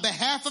on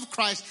behalf of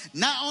Christ,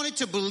 not only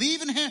to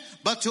believe in him,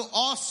 but to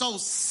also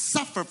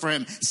suffer for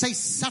him. Say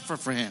suffer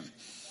for him.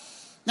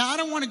 Now, I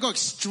don't want to go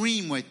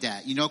extreme with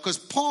that, because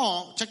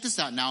Paul, check this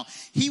out now,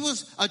 he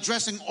was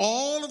addressing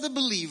all of the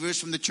believers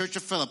from the church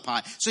of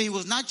Philippi. So he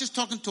was not just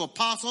talking to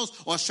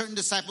apostles or certain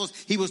disciples.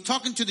 He was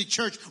talking to the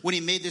church when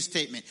he made this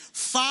statement.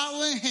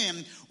 Following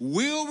him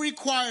will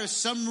require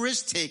some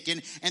risk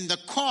taken and the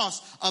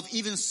cost of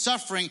even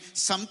suffering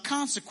some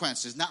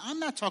consequences. Now, I'm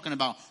not talking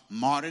about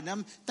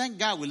martyrdom. Thank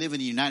God we live in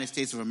the United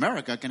States of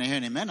America. Can I hear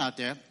an amen out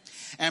there?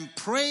 And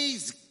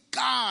praise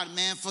God,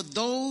 man, for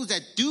those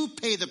that do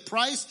pay the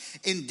price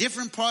in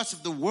different parts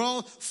of the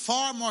world,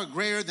 far more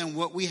greater than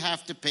what we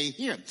have to pay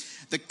here.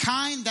 The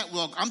kind that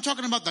I'm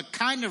talking about the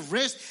kind of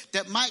risk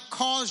that might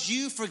cause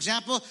you, for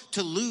example,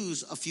 to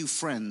lose a few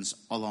friends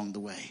along the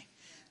way.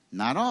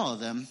 Not all of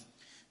them,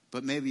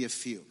 but maybe a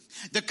few.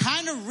 The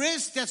kind of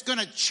risk that's going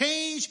to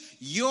change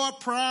your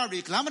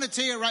priorities. Because I'm going to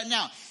tell you right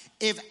now,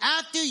 if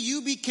after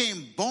you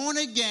became born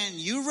again,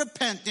 you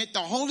repented, the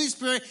Holy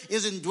Spirit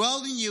is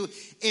indwelled in you,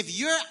 if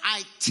your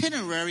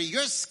itinerary,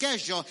 your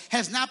schedule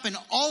has not been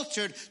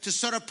altered to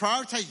sort of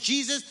prioritize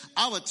Jesus,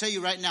 I will tell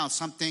you right now,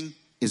 something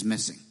is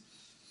missing.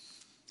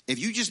 If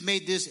you just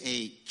made this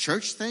a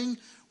church thing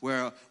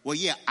where, well,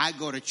 yeah, I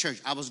go to church.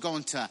 I was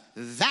going to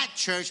that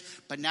church,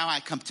 but now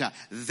I come to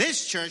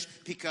this church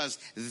because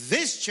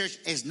this church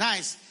is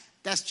nice.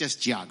 That's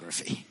just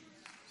geography.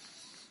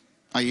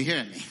 Are you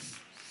hearing me?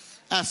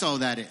 That's all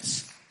that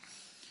is.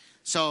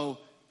 So,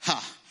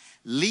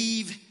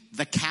 leave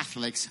the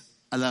Catholics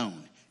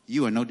alone.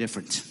 You are no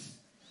different.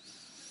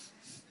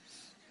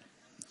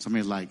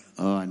 Somebody's like,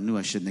 oh, I knew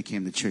I shouldn't have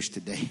came to church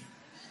today.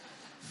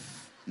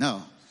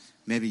 No,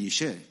 maybe you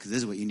should, because this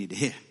is what you need to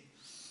hear.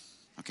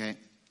 Okay?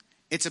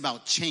 It's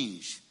about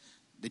change.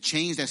 The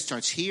change that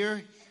starts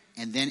here,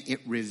 and then it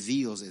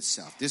reveals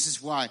itself. This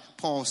is why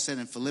Paul said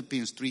in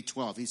Philippians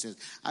 3:12, he says,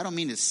 I don't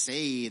mean to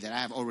say that I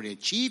have already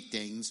achieved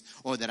things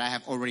or that I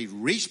have already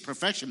reached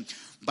perfection,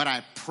 but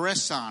I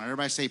press on.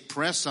 Everybody say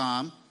press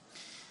on.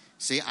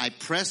 Say, I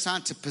press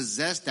on to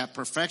possess that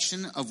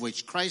perfection of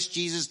which Christ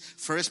Jesus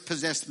first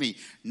possessed me.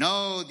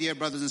 No, dear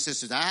brothers and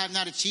sisters, I have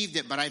not achieved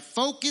it, but I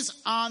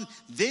focus on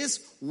this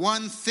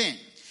one thing.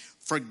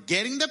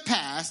 Forgetting the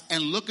past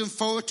and looking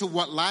forward to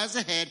what lies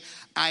ahead,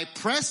 I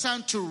press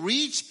on to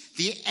reach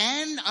the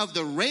end of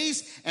the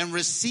race and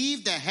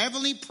receive the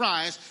heavenly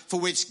prize for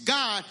which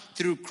God,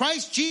 through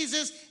Christ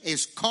Jesus,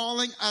 is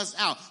calling us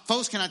out.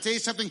 Folks, can I tell you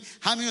something?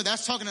 How many know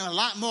that's talking a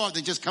lot more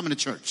than just coming to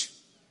church?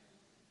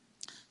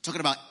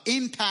 Talking about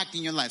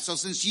impacting your life. So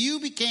since you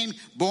became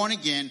born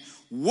again,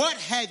 what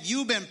have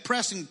you been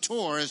pressing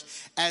towards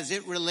as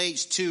it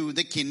relates to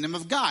the kingdom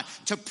of God?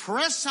 To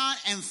press on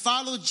and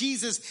follow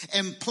Jesus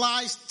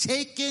implies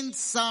taking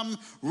some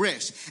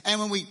risk. And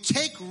when we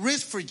take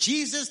risk for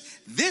Jesus,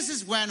 this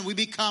is when we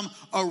become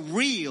a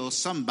real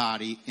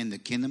somebody in the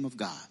kingdom of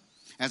God.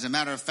 As a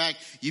matter of fact,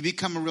 you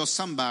become a real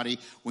somebody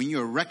when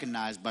you're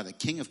recognized by the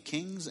King of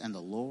Kings and the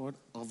Lord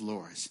of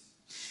Lords.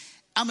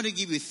 I'm going to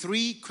give you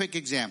 3 quick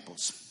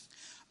examples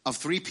of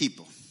 3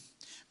 people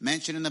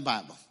mentioned in the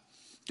Bible.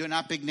 They're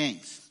not big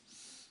names.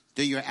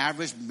 They're your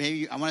average,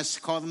 maybe I want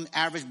to call them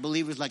average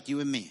believers like you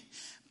and me.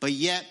 But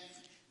yet,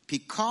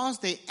 because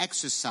they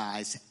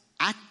exercise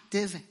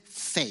active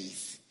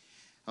faith,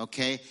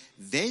 okay,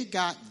 they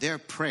got their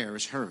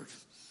prayers heard.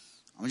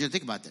 I want you to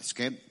think about this,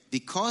 okay?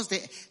 Because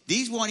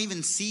these weren't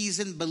even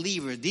seasoned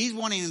believers. These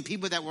weren't even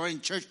people that were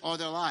in church all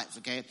their lives,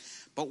 okay?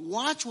 But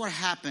watch what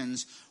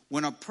happens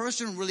when a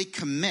person really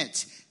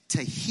commits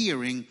to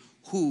hearing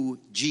who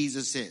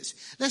Jesus is.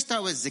 Let's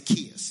start with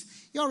Zacchaeus.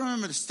 Y'all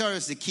remember the story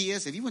of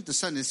Zacchaeus? If you went to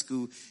Sunday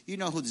school, you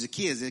know who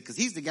Zacchaeus is because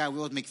he's the guy we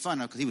always make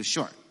fun of because he was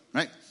short,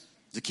 right?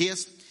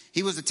 Zacchaeus,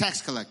 he was a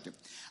tax collector.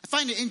 I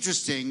find it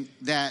interesting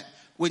that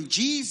when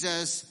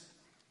Jesus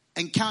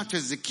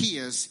encounters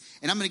Zacchaeus,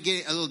 and I'm going to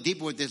get a little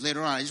deeper with this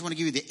later on. I just want to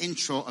give you the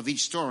intro of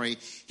each story.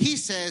 He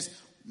says,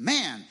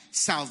 man,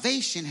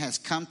 salvation has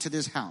come to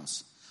this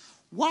house.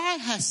 Why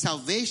has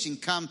salvation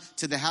come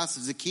to the house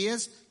of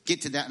Zacchaeus?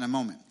 Get to that in a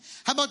moment.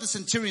 How about the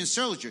centurion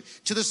soldier?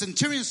 To the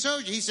centurion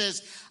soldier, he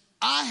says,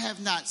 I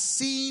have not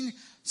seen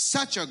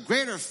such a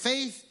greater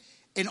faith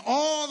in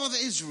all of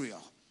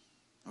Israel.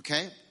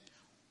 Okay?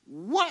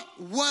 What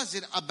was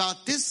it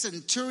about this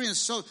centurion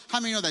soldier? How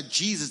many know that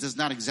Jesus does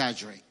not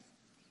exaggerate?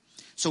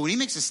 So when he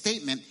makes a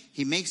statement,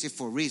 he makes it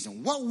for a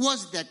reason. What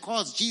was it that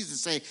caused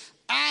Jesus to say,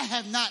 I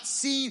have not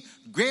seen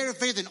greater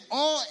faith in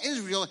all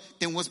Israel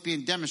than what's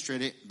being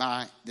demonstrated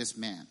by this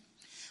man?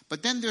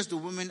 But then there's the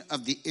woman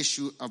of the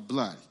issue of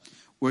blood,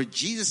 where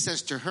Jesus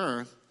says to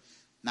her,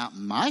 not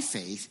my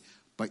faith,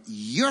 but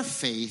your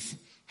faith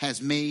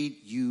has made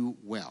you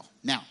well.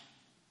 Now,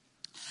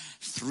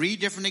 3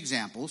 different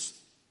examples.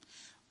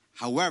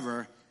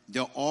 However,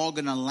 they're all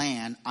going to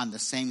land on the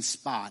same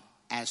spot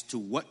as to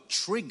what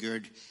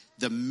triggered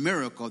the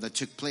miracle that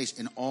took place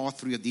in all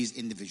 3 of these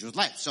individuals'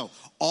 lives. So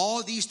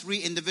all these 3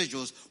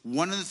 individuals,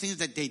 one of the things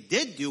that they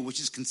did do, which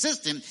is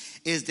consistent,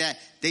 is that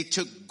they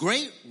took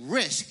great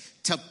risk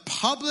to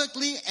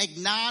publicly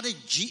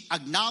acknowledge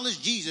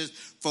Jesus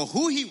for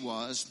who he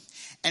was.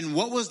 And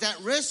what was that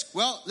risk?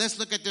 Well, let's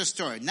look at their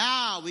story.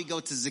 Now we go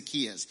to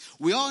Zacchaeus.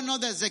 We all know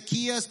that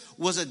Zacchaeus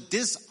was a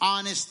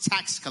dishonest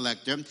tax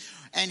collector,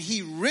 and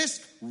he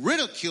risked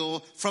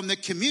ridicule from the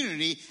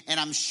community, and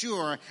I'm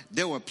sure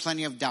there were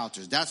plenty of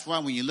doubters. That's why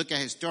when you look at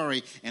his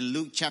story in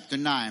Luke chapter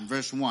 9,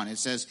 verse 1, it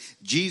says,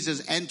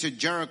 Jesus entered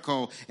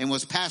Jericho and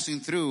was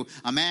passing through.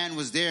 A man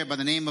was there by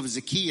the name of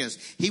Zacchaeus.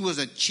 He was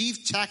a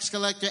chief tax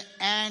collector,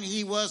 and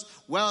he was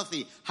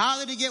wealthy. How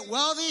did he get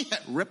wealthy?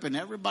 Ripping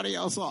everybody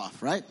else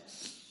off, right?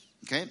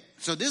 Okay,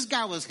 so this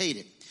guy was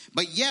hated.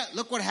 But yet,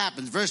 look what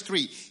happens. Verse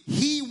 3,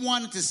 he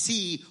wanted to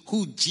see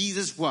who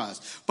Jesus was.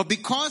 But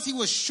because he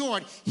was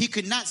short, he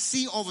could not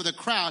see over the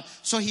crowd.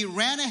 So he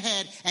ran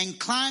ahead and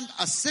climbed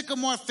a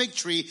sycamore fig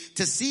tree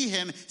to see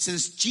him,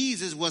 since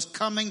Jesus was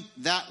coming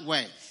that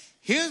way.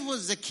 Here's what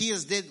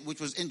Zacchaeus did,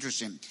 which was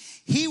interesting.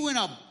 He went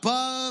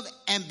above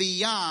and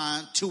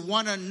beyond to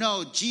want to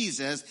know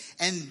Jesus,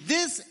 and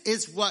this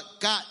is what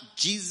got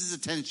Jesus'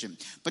 attention.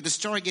 But the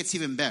story gets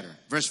even better.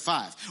 Verse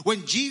 5.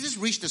 When Jesus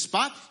reached the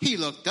spot, he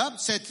looked up,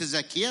 said to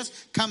Zacchaeus,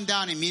 come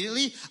down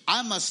immediately.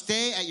 I must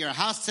stay at your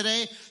house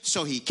today.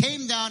 So he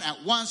came down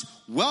at once,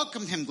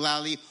 welcomed him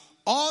gladly.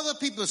 All the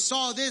people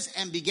saw this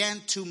and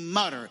began to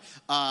mutter.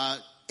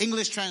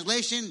 English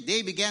translation,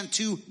 they began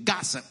to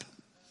gossip.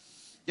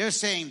 They're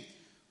saying,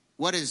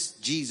 what is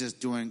Jesus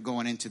doing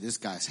going into this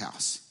guy's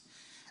house?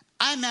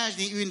 I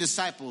imagine even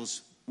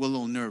disciples were a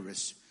little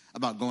nervous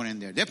about going in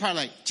there. They're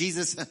probably like,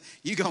 Jesus,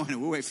 you go in,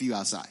 we'll wait for you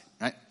outside,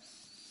 right?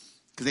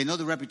 Because they know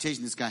the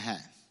reputation this guy had.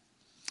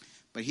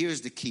 But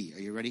here's the key. Are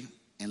you ready?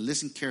 And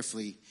listen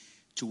carefully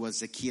to what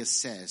Zacchaeus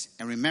says.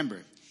 And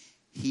remember,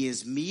 he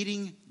is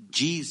meeting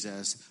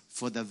Jesus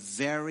for the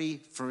very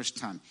first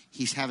time.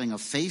 He's having a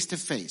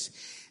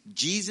face-to-face.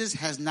 Jesus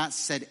has not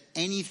said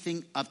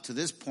anything up to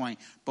this point,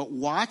 but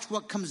watch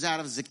what comes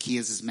out of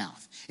Zacchaeus'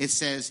 mouth. It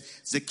says,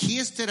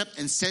 Zacchaeus stood up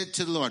and said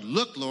to the Lord,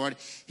 look, Lord,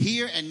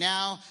 here and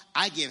now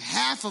I give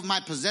half of my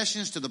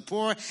possessions to the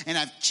poor, and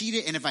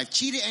if I've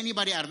cheated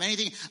anybody out of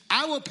anything,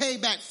 I will pay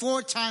back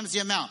 4 times the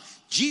amount.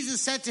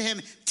 Jesus said to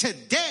him,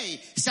 today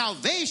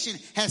salvation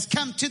has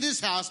come to this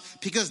house,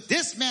 because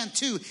this man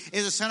too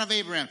is a son of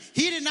Abraham.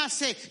 He did not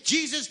say,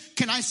 Jesus,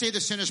 can I say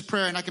the sinner's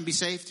prayer and I can be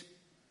saved?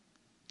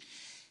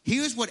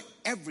 Here's what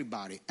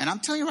everybody, and I'm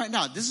telling you right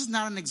now, this is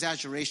not an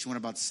exaggeration what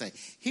I'm about to say.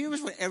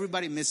 Here's what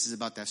everybody misses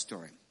about that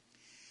story.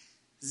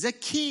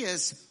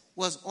 Zacchaeus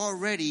was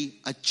already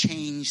a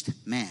changed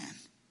man.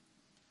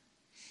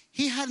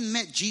 He hadn't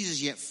met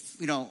Jesus yet,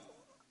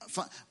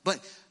 but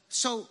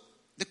so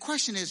the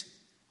question is,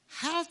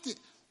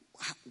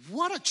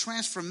 what a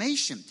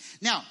transformation.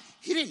 Now,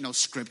 he didn't know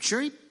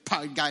scripture.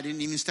 Guy didn't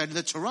even study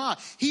the Torah.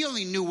 He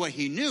only knew what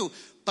he knew,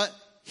 but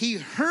he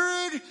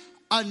heard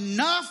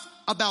enough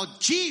about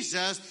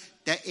Jesus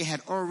that it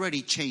had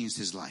already changed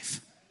his life.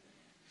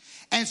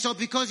 And so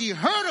because he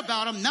heard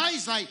about him, now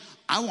he's like,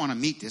 I want to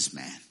meet this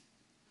man.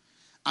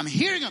 I'm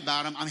hearing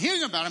about him.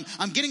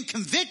 I'm getting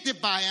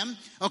convicted by him,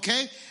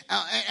 okay?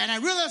 And I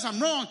realize I'm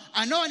wrong.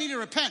 I know I need to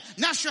repent.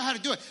 Not sure how to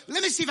do it.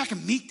 Let me see if I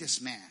can meet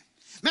this man.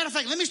 Matter of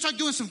fact, let me start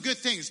doing some good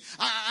things.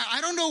 I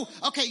don't know.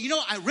 Okay,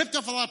 I ripped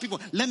off a lot of people.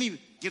 Let me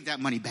give that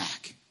money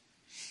back.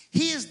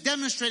 He is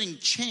demonstrating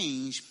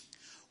change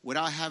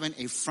without having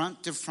a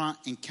front-to-front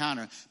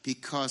encounter,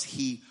 because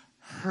he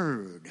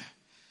heard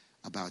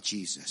about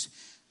Jesus.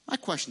 My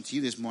question to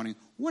you this morning,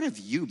 what have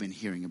you been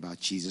hearing about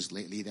Jesus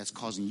lately that's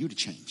causing you to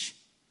change?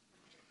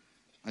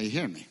 Are you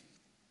hearing me?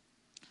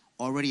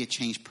 Already a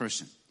changed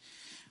person.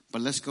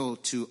 But let's go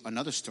to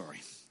another story.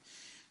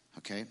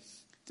 Okay?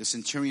 The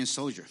centurion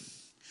soldier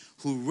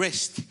who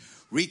risked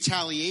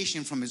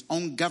retaliation from his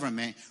own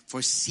government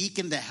for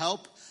seeking the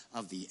help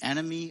of the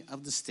enemy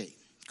of the state.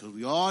 Because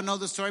we all know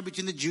the story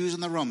between the Jews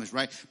and the Romans,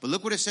 right? But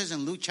look what it says in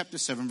Luke chapter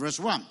 7, verse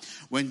 1.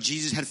 When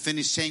Jesus had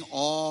finished saying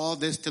all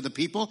this to the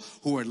people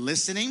who were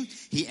listening,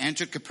 he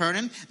entered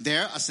Capernaum.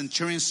 There, a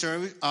centurion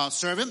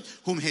servant,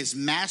 whom his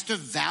master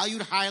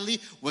valued highly,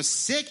 was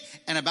sick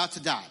and about to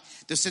die.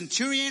 The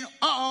centurion,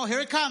 here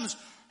it comes,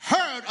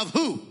 heard of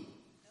who?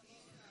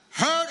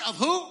 Heard of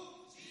who?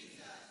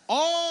 Jesus.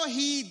 All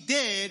he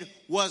did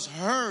was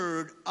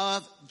heard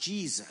of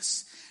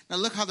Jesus. Now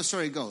look how the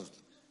story goes.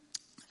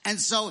 And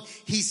so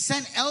he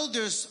sent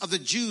elders of the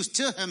Jews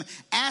to him,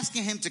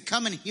 asking him to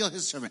come and heal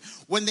his servant.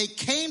 When they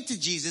came to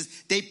Jesus,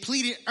 they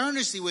pleaded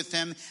earnestly with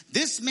him,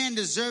 "This man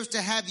deserves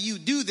to have you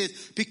do this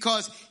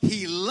because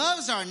he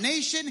loves our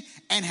nation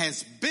and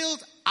has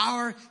built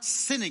our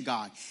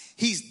synagogue."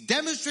 He's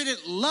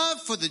demonstrated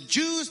love for the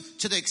Jews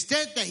to the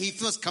extent that he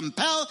feels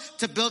compelled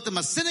to build them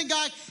a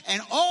synagogue.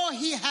 And all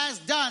he has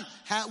done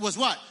was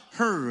what?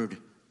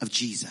 Heard of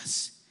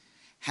Jesus.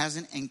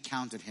 Hasn't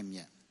encountered him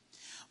yet.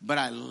 But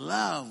I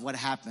love what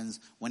happens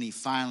when he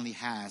finally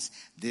has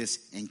this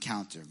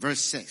encounter.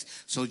 Verse 6.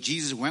 So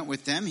Jesus went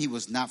with them. He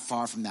was not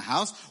far from the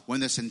house when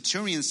the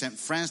centurion sent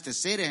friends to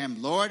say to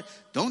him, "Lord,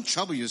 don't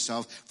trouble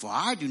yourself, for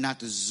I do not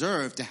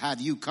deserve to have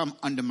you come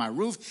under my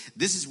roof.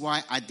 This is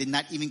why I did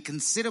not even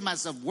consider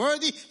myself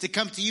worthy to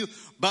come to you.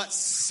 But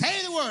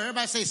say the word."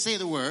 Everybody say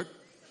the word.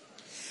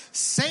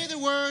 Say the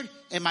word,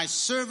 and my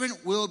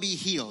servant will be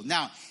healed.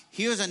 Now,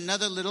 here's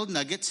another little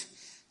nugget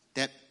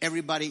that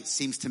everybody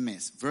seems to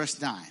miss. Verse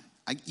 9.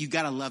 You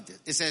got to love this.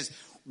 It says,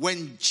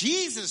 when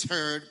Jesus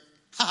heard,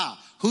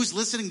 who's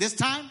listening this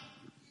time?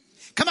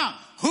 Come on,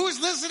 who's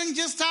listening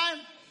this time?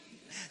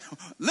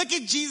 Look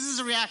at Jesus'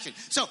 reaction.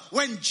 So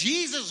when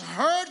Jesus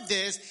heard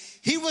this,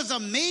 he was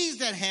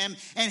amazed at him.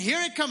 And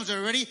here it comes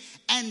already.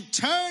 And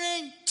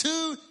turning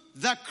to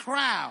the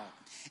crowd.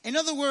 In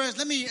other words,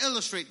 let me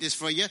illustrate this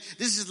for you.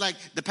 This is like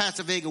the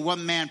Pastor Vega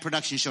one-man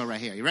production show right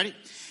here. You ready?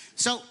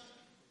 So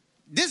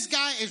this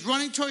guy is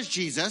running towards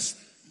Jesus.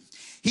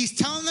 He's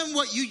telling them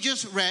what we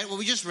just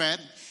read.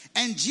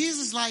 And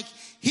Jesus,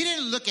 he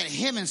didn't look at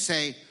him and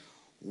say,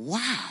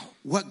 "Wow,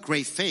 what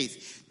great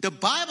faith." The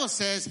Bible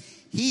says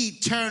he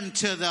turned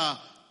to the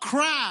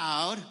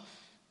crowd.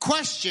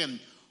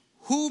 Question,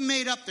 who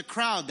made up the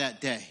crowd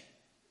that day?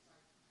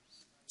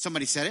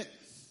 Somebody said it.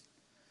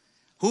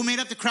 Who made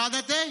up the crowd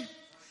that day?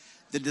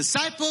 The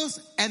disciples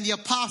and the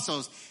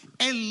apostles.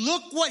 And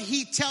look what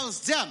he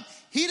tells them.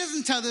 He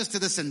doesn't tell this to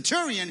the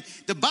centurion.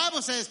 The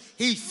Bible says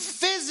he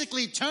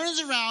physically turns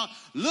around,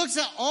 looks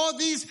at all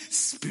these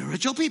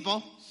spiritual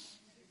people,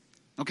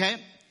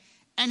 okay?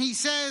 And he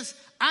says,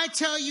 "I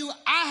tell you,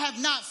 I have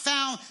not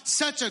found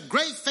such a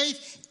great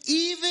faith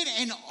even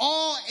in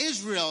all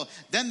Israel."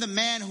 Then the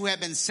man who had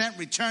been sent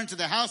returned to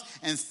the house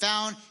and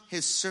found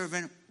his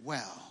servant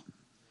well.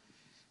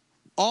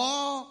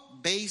 All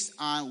based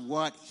on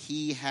what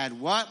he had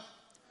what?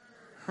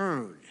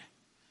 Heard.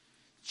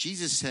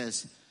 Jesus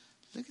says,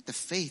 look at the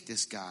faith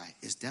this guy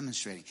is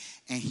demonstrating.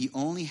 And he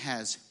only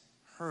has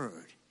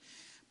heard.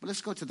 But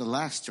let's go to the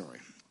last story.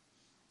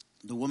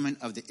 The woman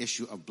of the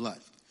issue of blood.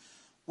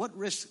 What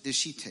risk did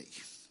she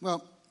take?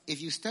 Well,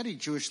 if you study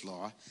Jewish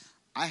law,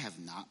 I have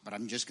not, but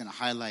I'm just going to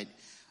highlight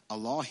a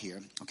law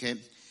here, okay?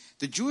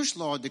 The Jewish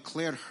law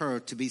declared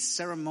her to be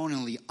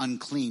ceremonially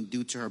unclean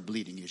due to her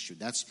bleeding issue.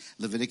 That's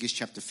Leviticus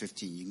chapter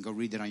 15. You can go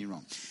read that on your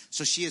own.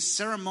 So she is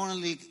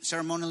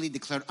ceremonially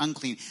declared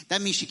unclean.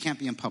 That means she can't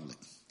be in public.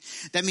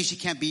 That means she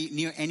can't be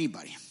near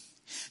anybody.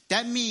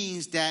 That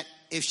means that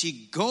if she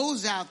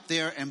goes out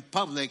there in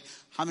public,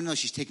 how many know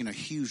she's taking a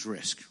huge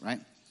risk, right?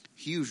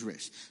 Huge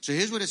risk. So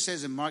here's what it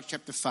says in Mark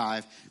chapter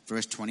 5,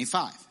 verse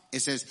 25.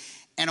 It says,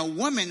 "And a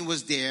woman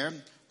was there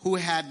who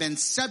had been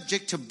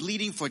subject to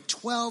bleeding for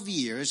 12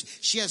 years.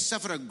 She has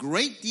suffered a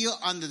great deal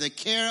under the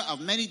care of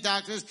many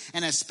doctors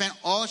and has spent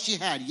all she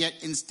had. Yet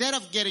instead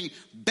of getting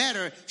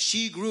better,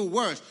 she grew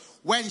worse.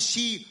 When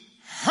she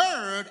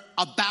heard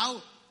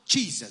about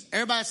Jesus."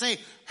 Everybody say,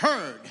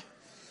 heard.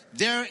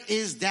 There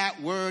is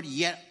that word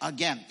yet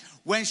again.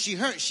 When she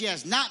heard, she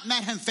has not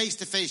met him face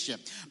to face yet.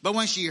 But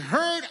when she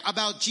heard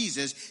about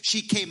Jesus,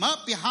 she came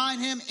up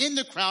behind him in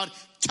the crowd,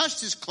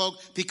 touched his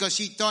cloak because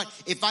she thought,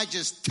 if I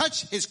just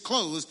touch his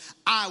clothes,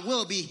 I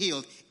will be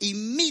healed.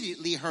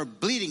 Immediately her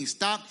bleeding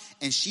stopped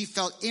and she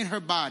felt in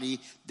her body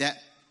that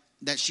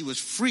she was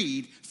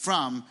freed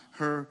from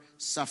her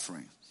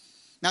suffering.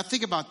 Now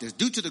think about this.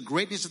 Due to the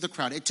greatness of the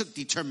crowd, it took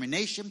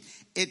determination,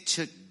 it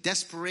took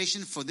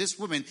desperation for this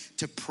woman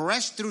to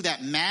press through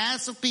that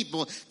mass of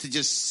people to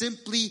just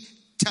simply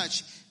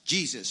touch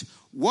Jesus.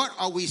 What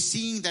are we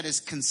seeing that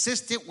is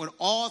consistent with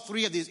all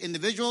three of these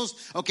individuals?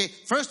 Okay,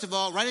 first of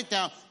all, write it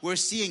down. We're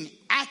seeing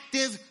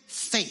active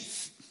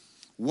faith.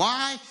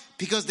 Why?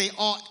 Because they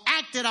all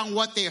acted on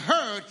what they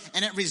heard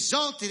and it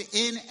resulted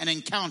in an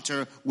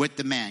encounter with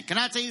the man. Can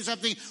I tell you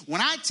something? When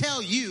I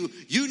tell you,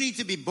 you need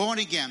to be born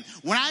again.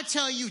 When I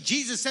tell you,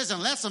 Jesus says,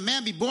 unless a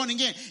man be born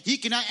again, he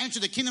cannot enter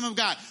the kingdom of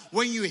God.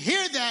 When you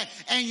hear that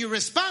and you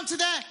respond to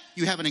that,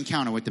 you have an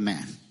encounter with the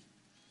man.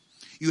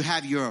 You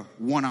have your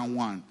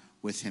one-on-one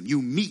with him.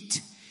 You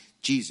meet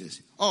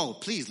Jesus. Oh,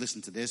 please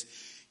listen to this.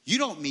 You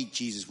don't meet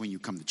Jesus when you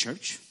come to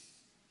church.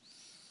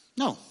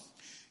 No.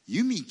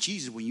 You meet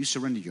Jesus when you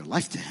surrender your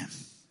life to him.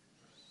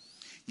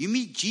 You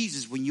meet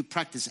Jesus when you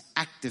practice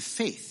active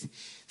faith.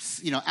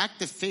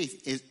 Active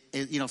faith is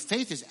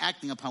faith is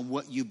acting upon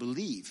what you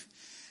believe.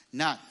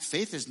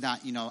 Faith is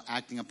not,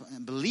 acting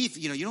upon belief.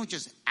 You don't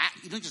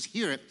just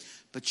hear it,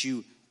 but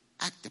you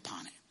act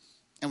upon it.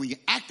 And when you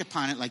act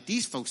upon it like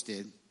these folks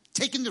did,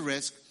 taking the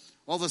risk,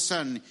 all of a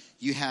sudden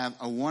you have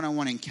a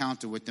one-on-one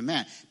encounter with the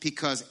man.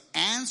 Because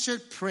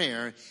answered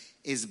prayer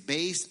is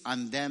based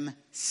on them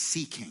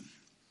seeking.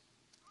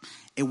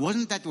 It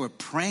wasn't that they were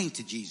praying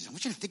to Jesus. I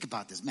want you to think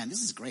about this. Man,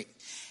 this is great.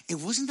 It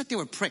wasn't that they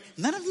were praying.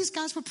 None of these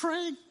guys were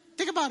praying.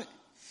 Think about it.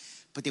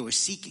 But they were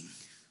seeking.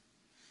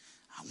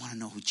 I want to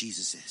know who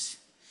Jesus is.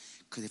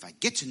 Because if I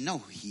get to know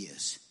who he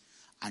is,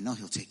 I know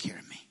he'll take care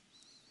of me.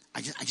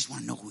 I just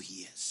want to know who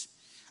he is.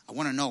 I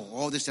want to know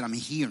all this that I'm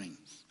hearing.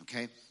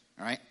 Okay?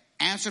 All right?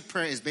 Answered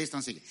prayer is based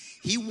on seeking.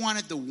 He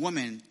wanted the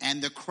woman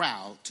and the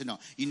crowd to know.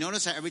 You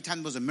notice how every time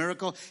there was a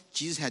miracle,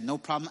 Jesus had no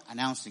problem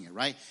announcing it,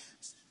 right?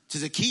 To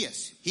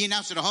Zacchaeus, he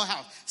announced to the whole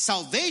house,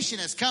 salvation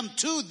has come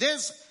to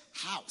this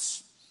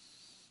house.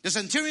 The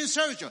centurion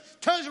servant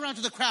turns around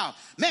to the crowd.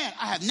 Man,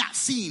 I have not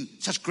seen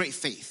such great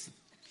faith.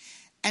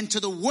 And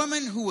to the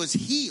woman who was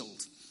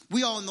healed,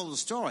 we all know the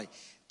story.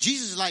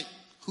 Jesus is like,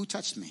 who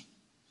touched me?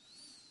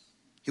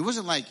 He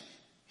wasn't like,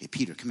 hey,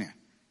 Peter, come here.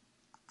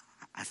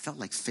 I felt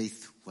like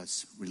faith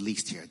was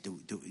released here.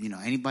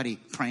 Anybody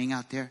praying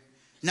out there?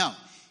 No.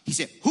 He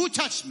said, who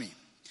touched me?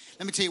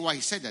 Let me tell you why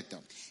he said that,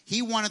 though.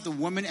 He wanted the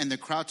woman and the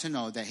crowd to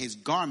know that his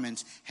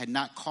garments had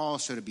not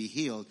caused her to be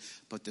healed,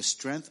 but the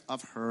strength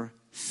of her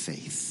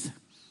faith.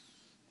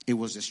 It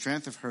was the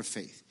strength of her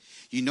faith.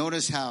 You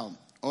notice how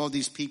all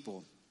these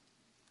people,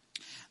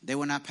 they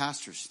were not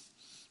pastors.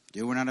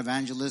 They were not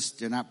evangelists.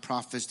 They're not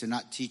prophets. They're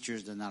not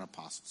teachers. They're not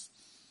apostles.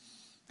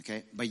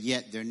 Okay? But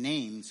yet their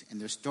names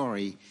and their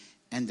story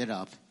ended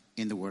up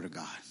in the Word of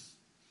God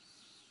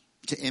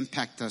to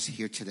impact us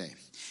here today.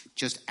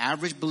 Just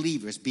average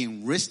believers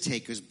being risk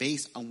takers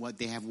based on what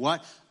they have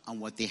on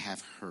what they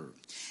have heard.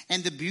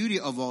 And the beauty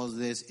of all of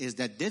this is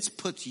that this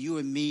puts you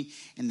and me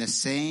in the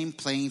same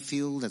playing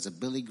field as a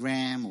Billy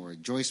Graham or a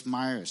Joyce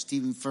Meyer or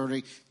Stephen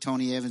Furtick,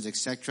 Tony Evans,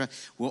 etc.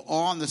 We're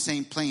all on the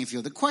same playing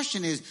field. The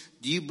question is,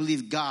 do you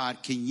believe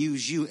God can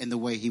use you in the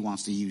way he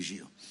wants to use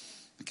you?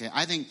 Okay,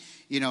 I think,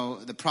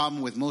 the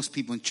problem with most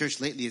people in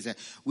church lately is that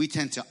we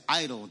tend to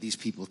idol these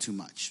people too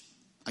much.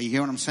 Are you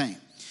hearing what I'm saying?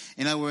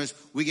 In other words,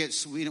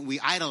 we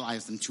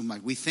idolize them too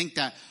much. We think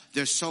that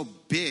they're so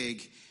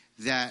big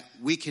that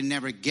we can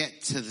never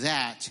get to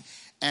that.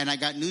 And I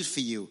got news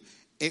for you.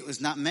 It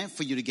was not meant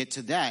for you to get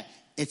to that.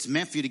 It's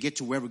meant for you to get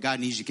to wherever God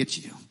needs you to get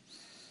you to.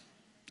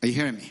 Are you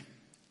hearing me?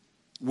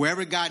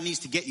 Wherever God needs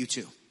to get you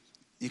to.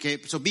 Okay,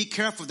 so be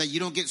careful that you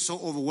don't get so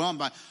overwhelmed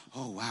by,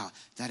 oh wow,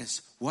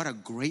 what a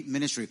great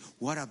ministry,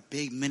 what a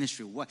big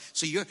ministry.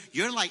 So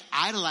you're like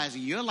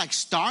idolizing, you're like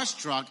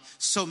starstruck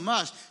so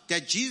much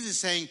that Jesus is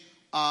saying,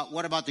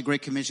 what about the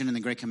Great Commission and the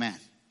Great Command?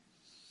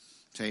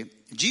 Okay,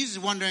 Jesus is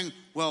wondering,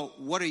 well,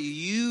 what are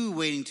you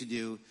waiting to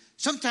do?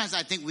 Sometimes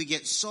I think we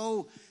get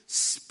so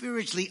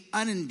spiritually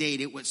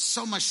inundated with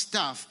so much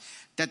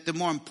stuff that the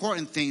more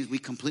important things we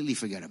completely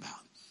forget about.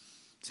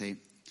 See?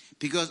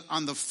 Because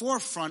on the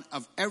forefront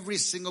of every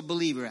single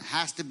believer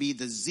has to be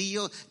the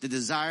zeal, the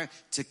desire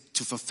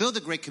to fulfill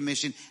the Great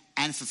Commission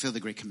and fulfill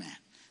the Great Command.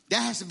 That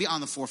has to be on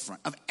the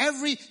forefront of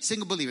every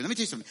single believer. Let me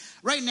tell you something.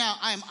 Right now,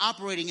 I am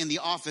operating in the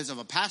office of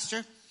a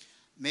pastor,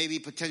 maybe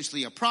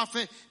potentially a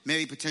prophet,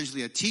 maybe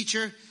potentially a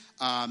teacher,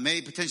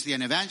 maybe potentially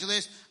an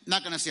evangelist. I'm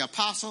not going to say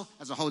apostle.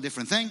 That's a whole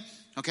different thing,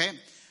 okay?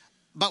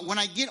 But when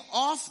I get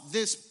off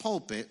this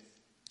pulpit,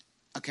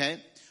 okay,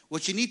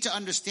 what you need to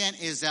understand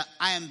is that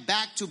I am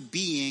back to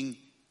being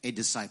a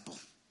disciple.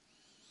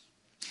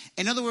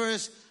 In other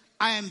words,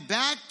 I am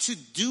back to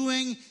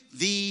doing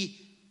the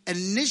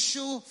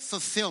initial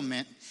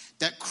fulfillment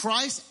that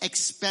Christ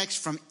expects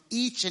from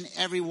each and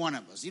every one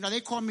of us.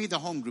 They call me the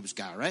home groups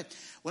guy, right?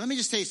 Well, let me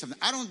just tell you something.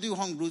 I don't do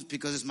home groups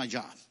because it's my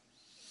job.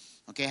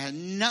 Okay, it has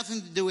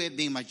nothing to do with it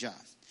being my job.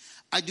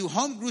 I do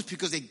home groups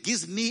because it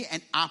gives me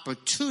an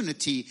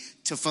opportunity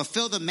to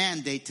fulfill the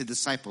mandate to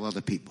disciple other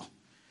people.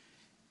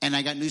 And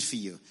I got news for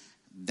you.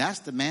 That's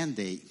the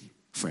mandate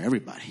for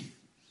everybody.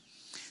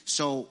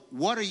 So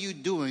what are you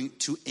doing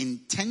to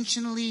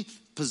intentionally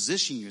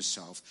position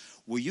yourself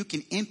where you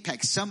can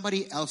impact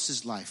somebody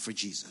else's life for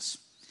Jesus?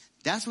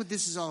 That's what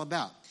this is all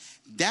about.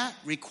 That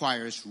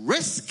requires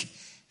risk.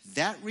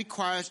 That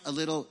requires a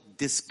little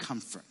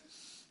discomfort.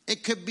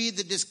 It could be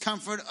the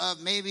discomfort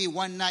of maybe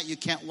one night you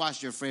can't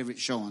watch your favorite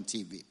show on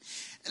TV.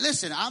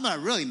 Listen, I'm going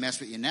to really mess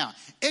with you now.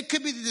 It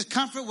could be the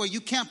discomfort where you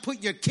can't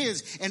put your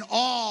kids in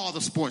all the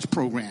sports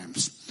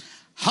programs.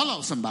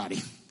 Hello, somebody.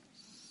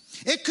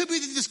 It could be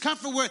the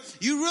discomfort where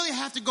you really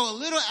have to go a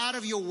little out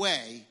of your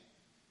way,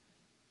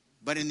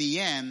 but in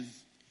the end,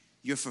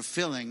 you're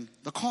fulfilling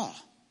the call.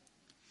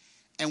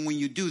 And when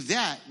you do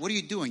that, what are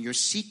you doing? You're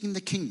seeking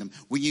the kingdom.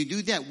 When you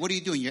do that, what are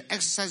you doing? You're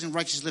exercising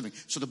righteous living.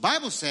 So the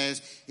Bible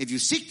says, if you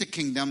seek the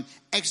kingdom,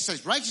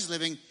 exercise righteous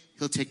living,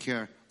 he'll take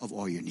care of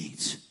all your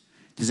needs.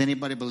 Does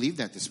anybody believe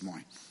that this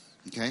morning?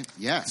 Okay?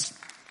 Yes.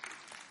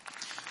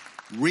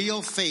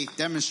 Real faith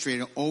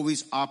demonstrated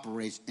always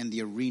operates in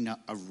the arena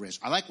of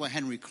risk. I like what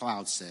Henry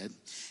Cloud said.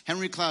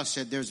 Henry Cloud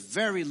said there's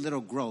very little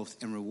growth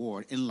and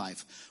reward in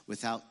life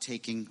without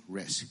taking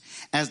risk.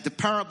 As the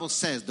parable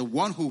says, the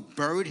one who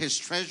buried his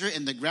treasure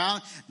in the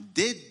ground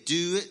did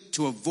do it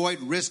to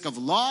avoid risk of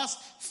loss,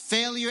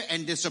 failure,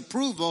 and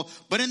disapproval.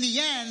 But in the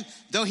end,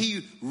 though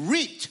he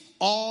reaped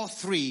all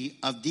three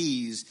of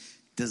these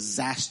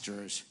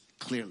disasters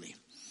clearly.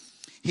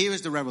 Here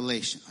is the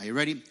revelation. Are you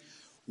ready?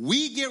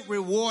 We get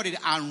rewarded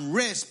on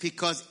risk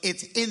because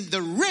it's in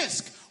the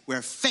risk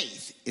where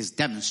faith is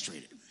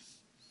demonstrated.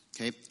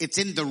 Okay? It's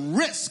in the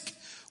risk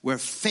where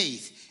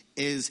faith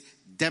is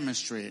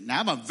demonstrated. Now,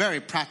 I'm a very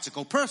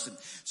practical person.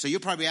 So you're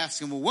probably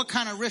asking, well, what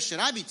kind of risk should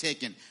I be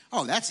taking?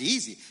 Oh, that's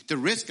easy. The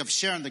risk of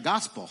sharing the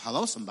gospel.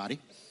 Hello, somebody.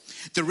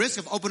 The risk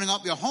of opening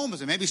up your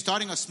homes and maybe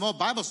starting a small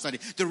Bible study.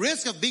 The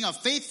risk of being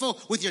faithful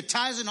with your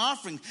tithes and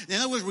offerings. In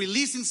other words,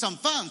 releasing some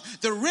funds.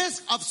 The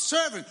risk of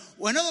serving.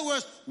 In other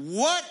words,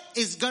 what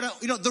is going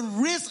to,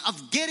 the risk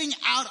of getting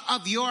out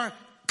of your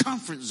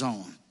comfort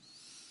zone.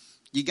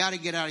 You got to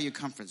get out of your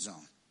comfort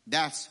zone.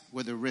 That's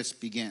where the risk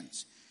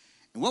begins.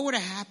 And what would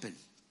have happened?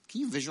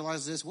 Can you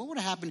visualize this? What would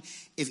have happened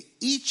if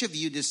each of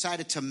you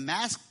decided to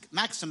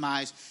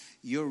maximize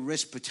your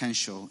risk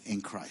potential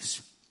in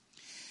Christ?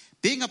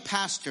 Being a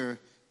pastor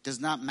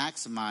does not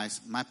maximize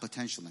my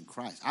potential in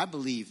Christ. I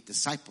believe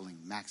discipling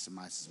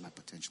maximizes my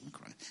potential in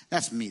Christ.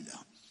 That's me,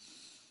 though.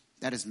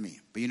 That is me.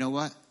 But you know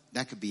what?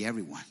 That could be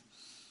everyone.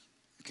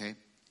 Okay?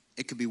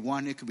 It could be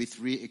one, it could be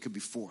three, it could be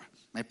four.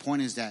 My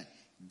point is that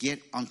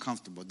get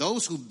uncomfortable.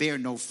 Those who bear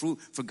no fruit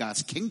for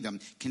God's kingdom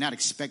cannot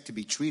expect to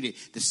be treated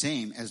the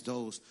same as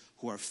those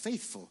who are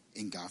faithful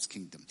in God's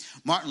kingdom.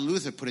 Martin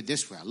Luther put it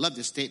this way. I love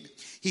this statement.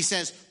 He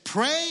says,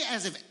 pray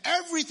as if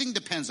everything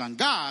depends on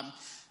God,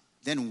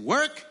 then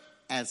work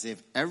as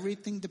if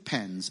everything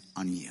depends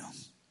on you.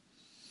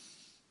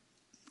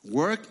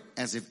 Work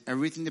as if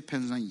everything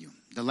depends on you.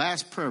 The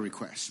last prayer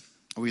request.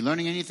 Are we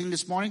learning anything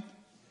this morning?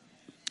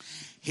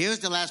 Here's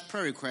the last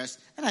prayer request,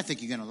 and I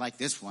think you're going to like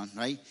this one,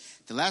 right?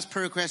 The last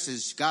prayer request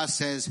is God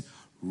says,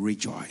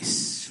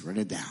 rejoice. Write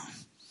it down.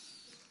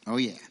 Oh,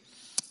 yeah.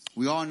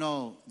 We all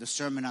know the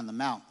Sermon on the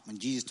Mount when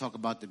Jesus talked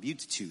about the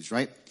Beatitudes,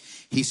 right?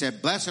 He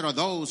said, blessed are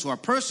those who are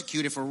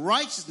persecuted for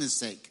righteousness'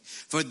 sake,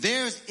 for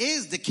theirs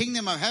is the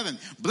kingdom of heaven.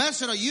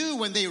 Blessed are you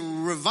when they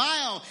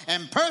revile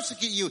and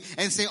persecute you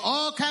and say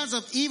all kinds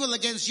of evil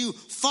against you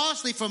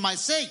falsely for my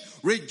sake.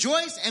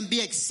 Rejoice and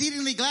be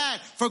exceedingly glad,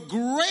 for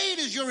great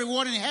is your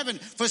reward in heaven,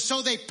 for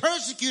so they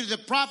persecuted the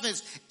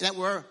prophets that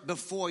were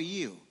before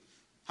you.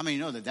 How many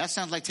know that? That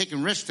sounds like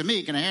taking risks to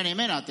me. Can I hear an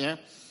amen out there?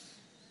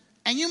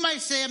 And you might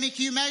say, can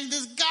you imagine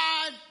this?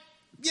 God,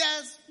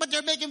 yes, but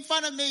they're making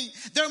fun of me.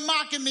 They're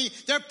mocking me.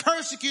 They're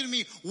persecuting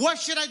me. What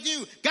should I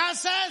do? God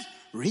says,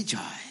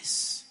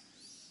 rejoice.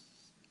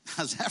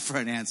 How's that for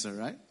an answer,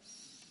 right?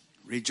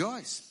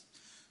 Rejoice.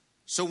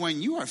 So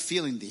when you are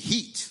feeling the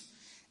heat,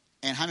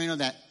 and how many know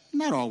that?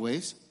 Not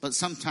always, but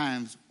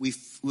sometimes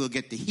we'll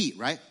get the heat,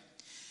 right?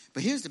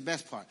 But here's the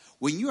best part.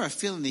 When you are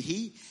feeling the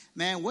heat,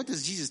 man, what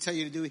does Jesus tell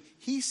you to do?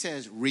 He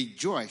says,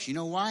 rejoice. You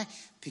know why?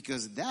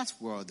 Because that's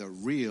where the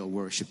real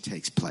worship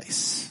takes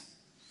place.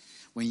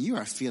 When you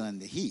are feeling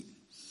the heat.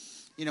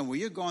 When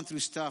you're going through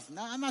stuff.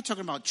 Now, I'm not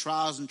talking about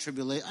trials and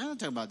tribulations. I'm not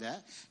talking about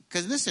that.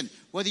 Because listen,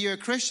 whether you're a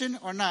Christian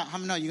or not, how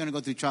many know you're going to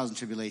go through trials and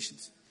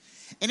tribulations?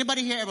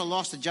 Anybody here ever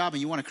lost a job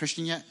and you weren't a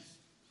Christian yet?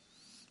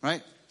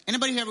 Right?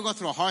 Anybody here ever go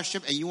through a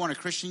hardship and you weren't a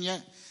Christian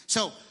yet?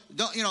 So,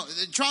 the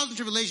trials and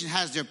tribulation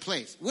has their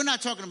place. We're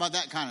not talking about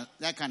that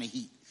kind of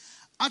heat.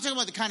 I'm talking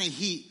about the kind of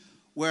heat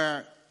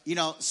where,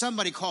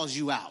 somebody calls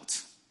you out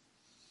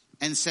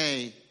and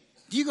say,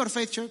 do you go to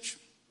Faith Church?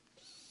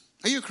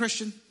 Are you a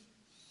Christian?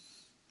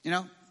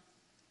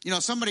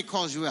 Somebody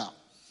calls you out.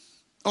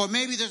 Or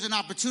maybe there's an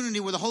opportunity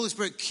where the Holy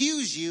Spirit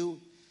cues you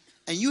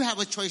and you have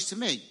a choice to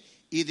make.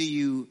 Either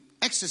you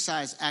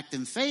exercise act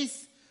in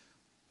faith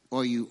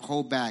or you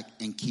hold back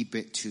and keep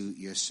it to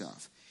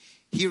yourself.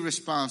 He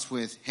responds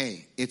with,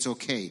 hey, it's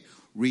okay.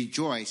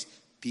 Rejoice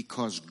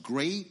because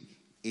great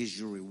is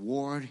your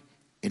reward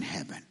in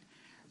heaven.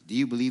 Do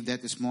you believe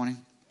that this morning?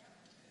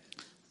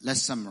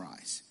 Let's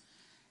summarize.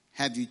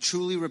 Have you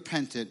truly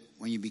repented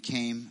when you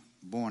became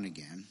born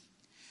again?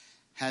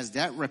 Has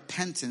that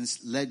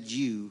repentance led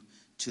you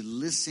to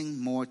listen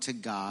more to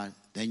God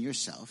than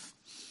yourself?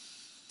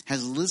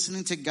 Has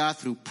listening to God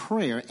through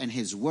prayer and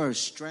His Word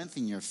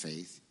strengthened your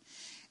faith?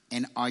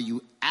 And are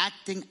you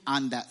acting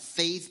on that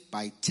faith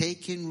by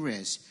taking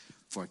risks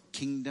for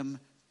kingdom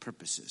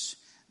purposes?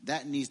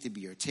 That needs to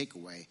be your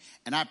takeaway.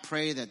 And I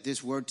pray that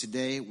this word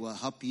today will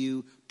help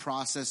you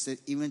process it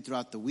even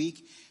throughout the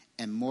week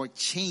and more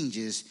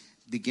changes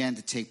begin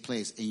to take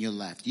place in your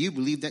life. Do you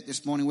believe that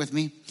this morning with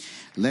me?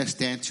 Let's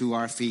stand to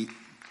our feet.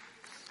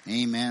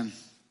 Amen.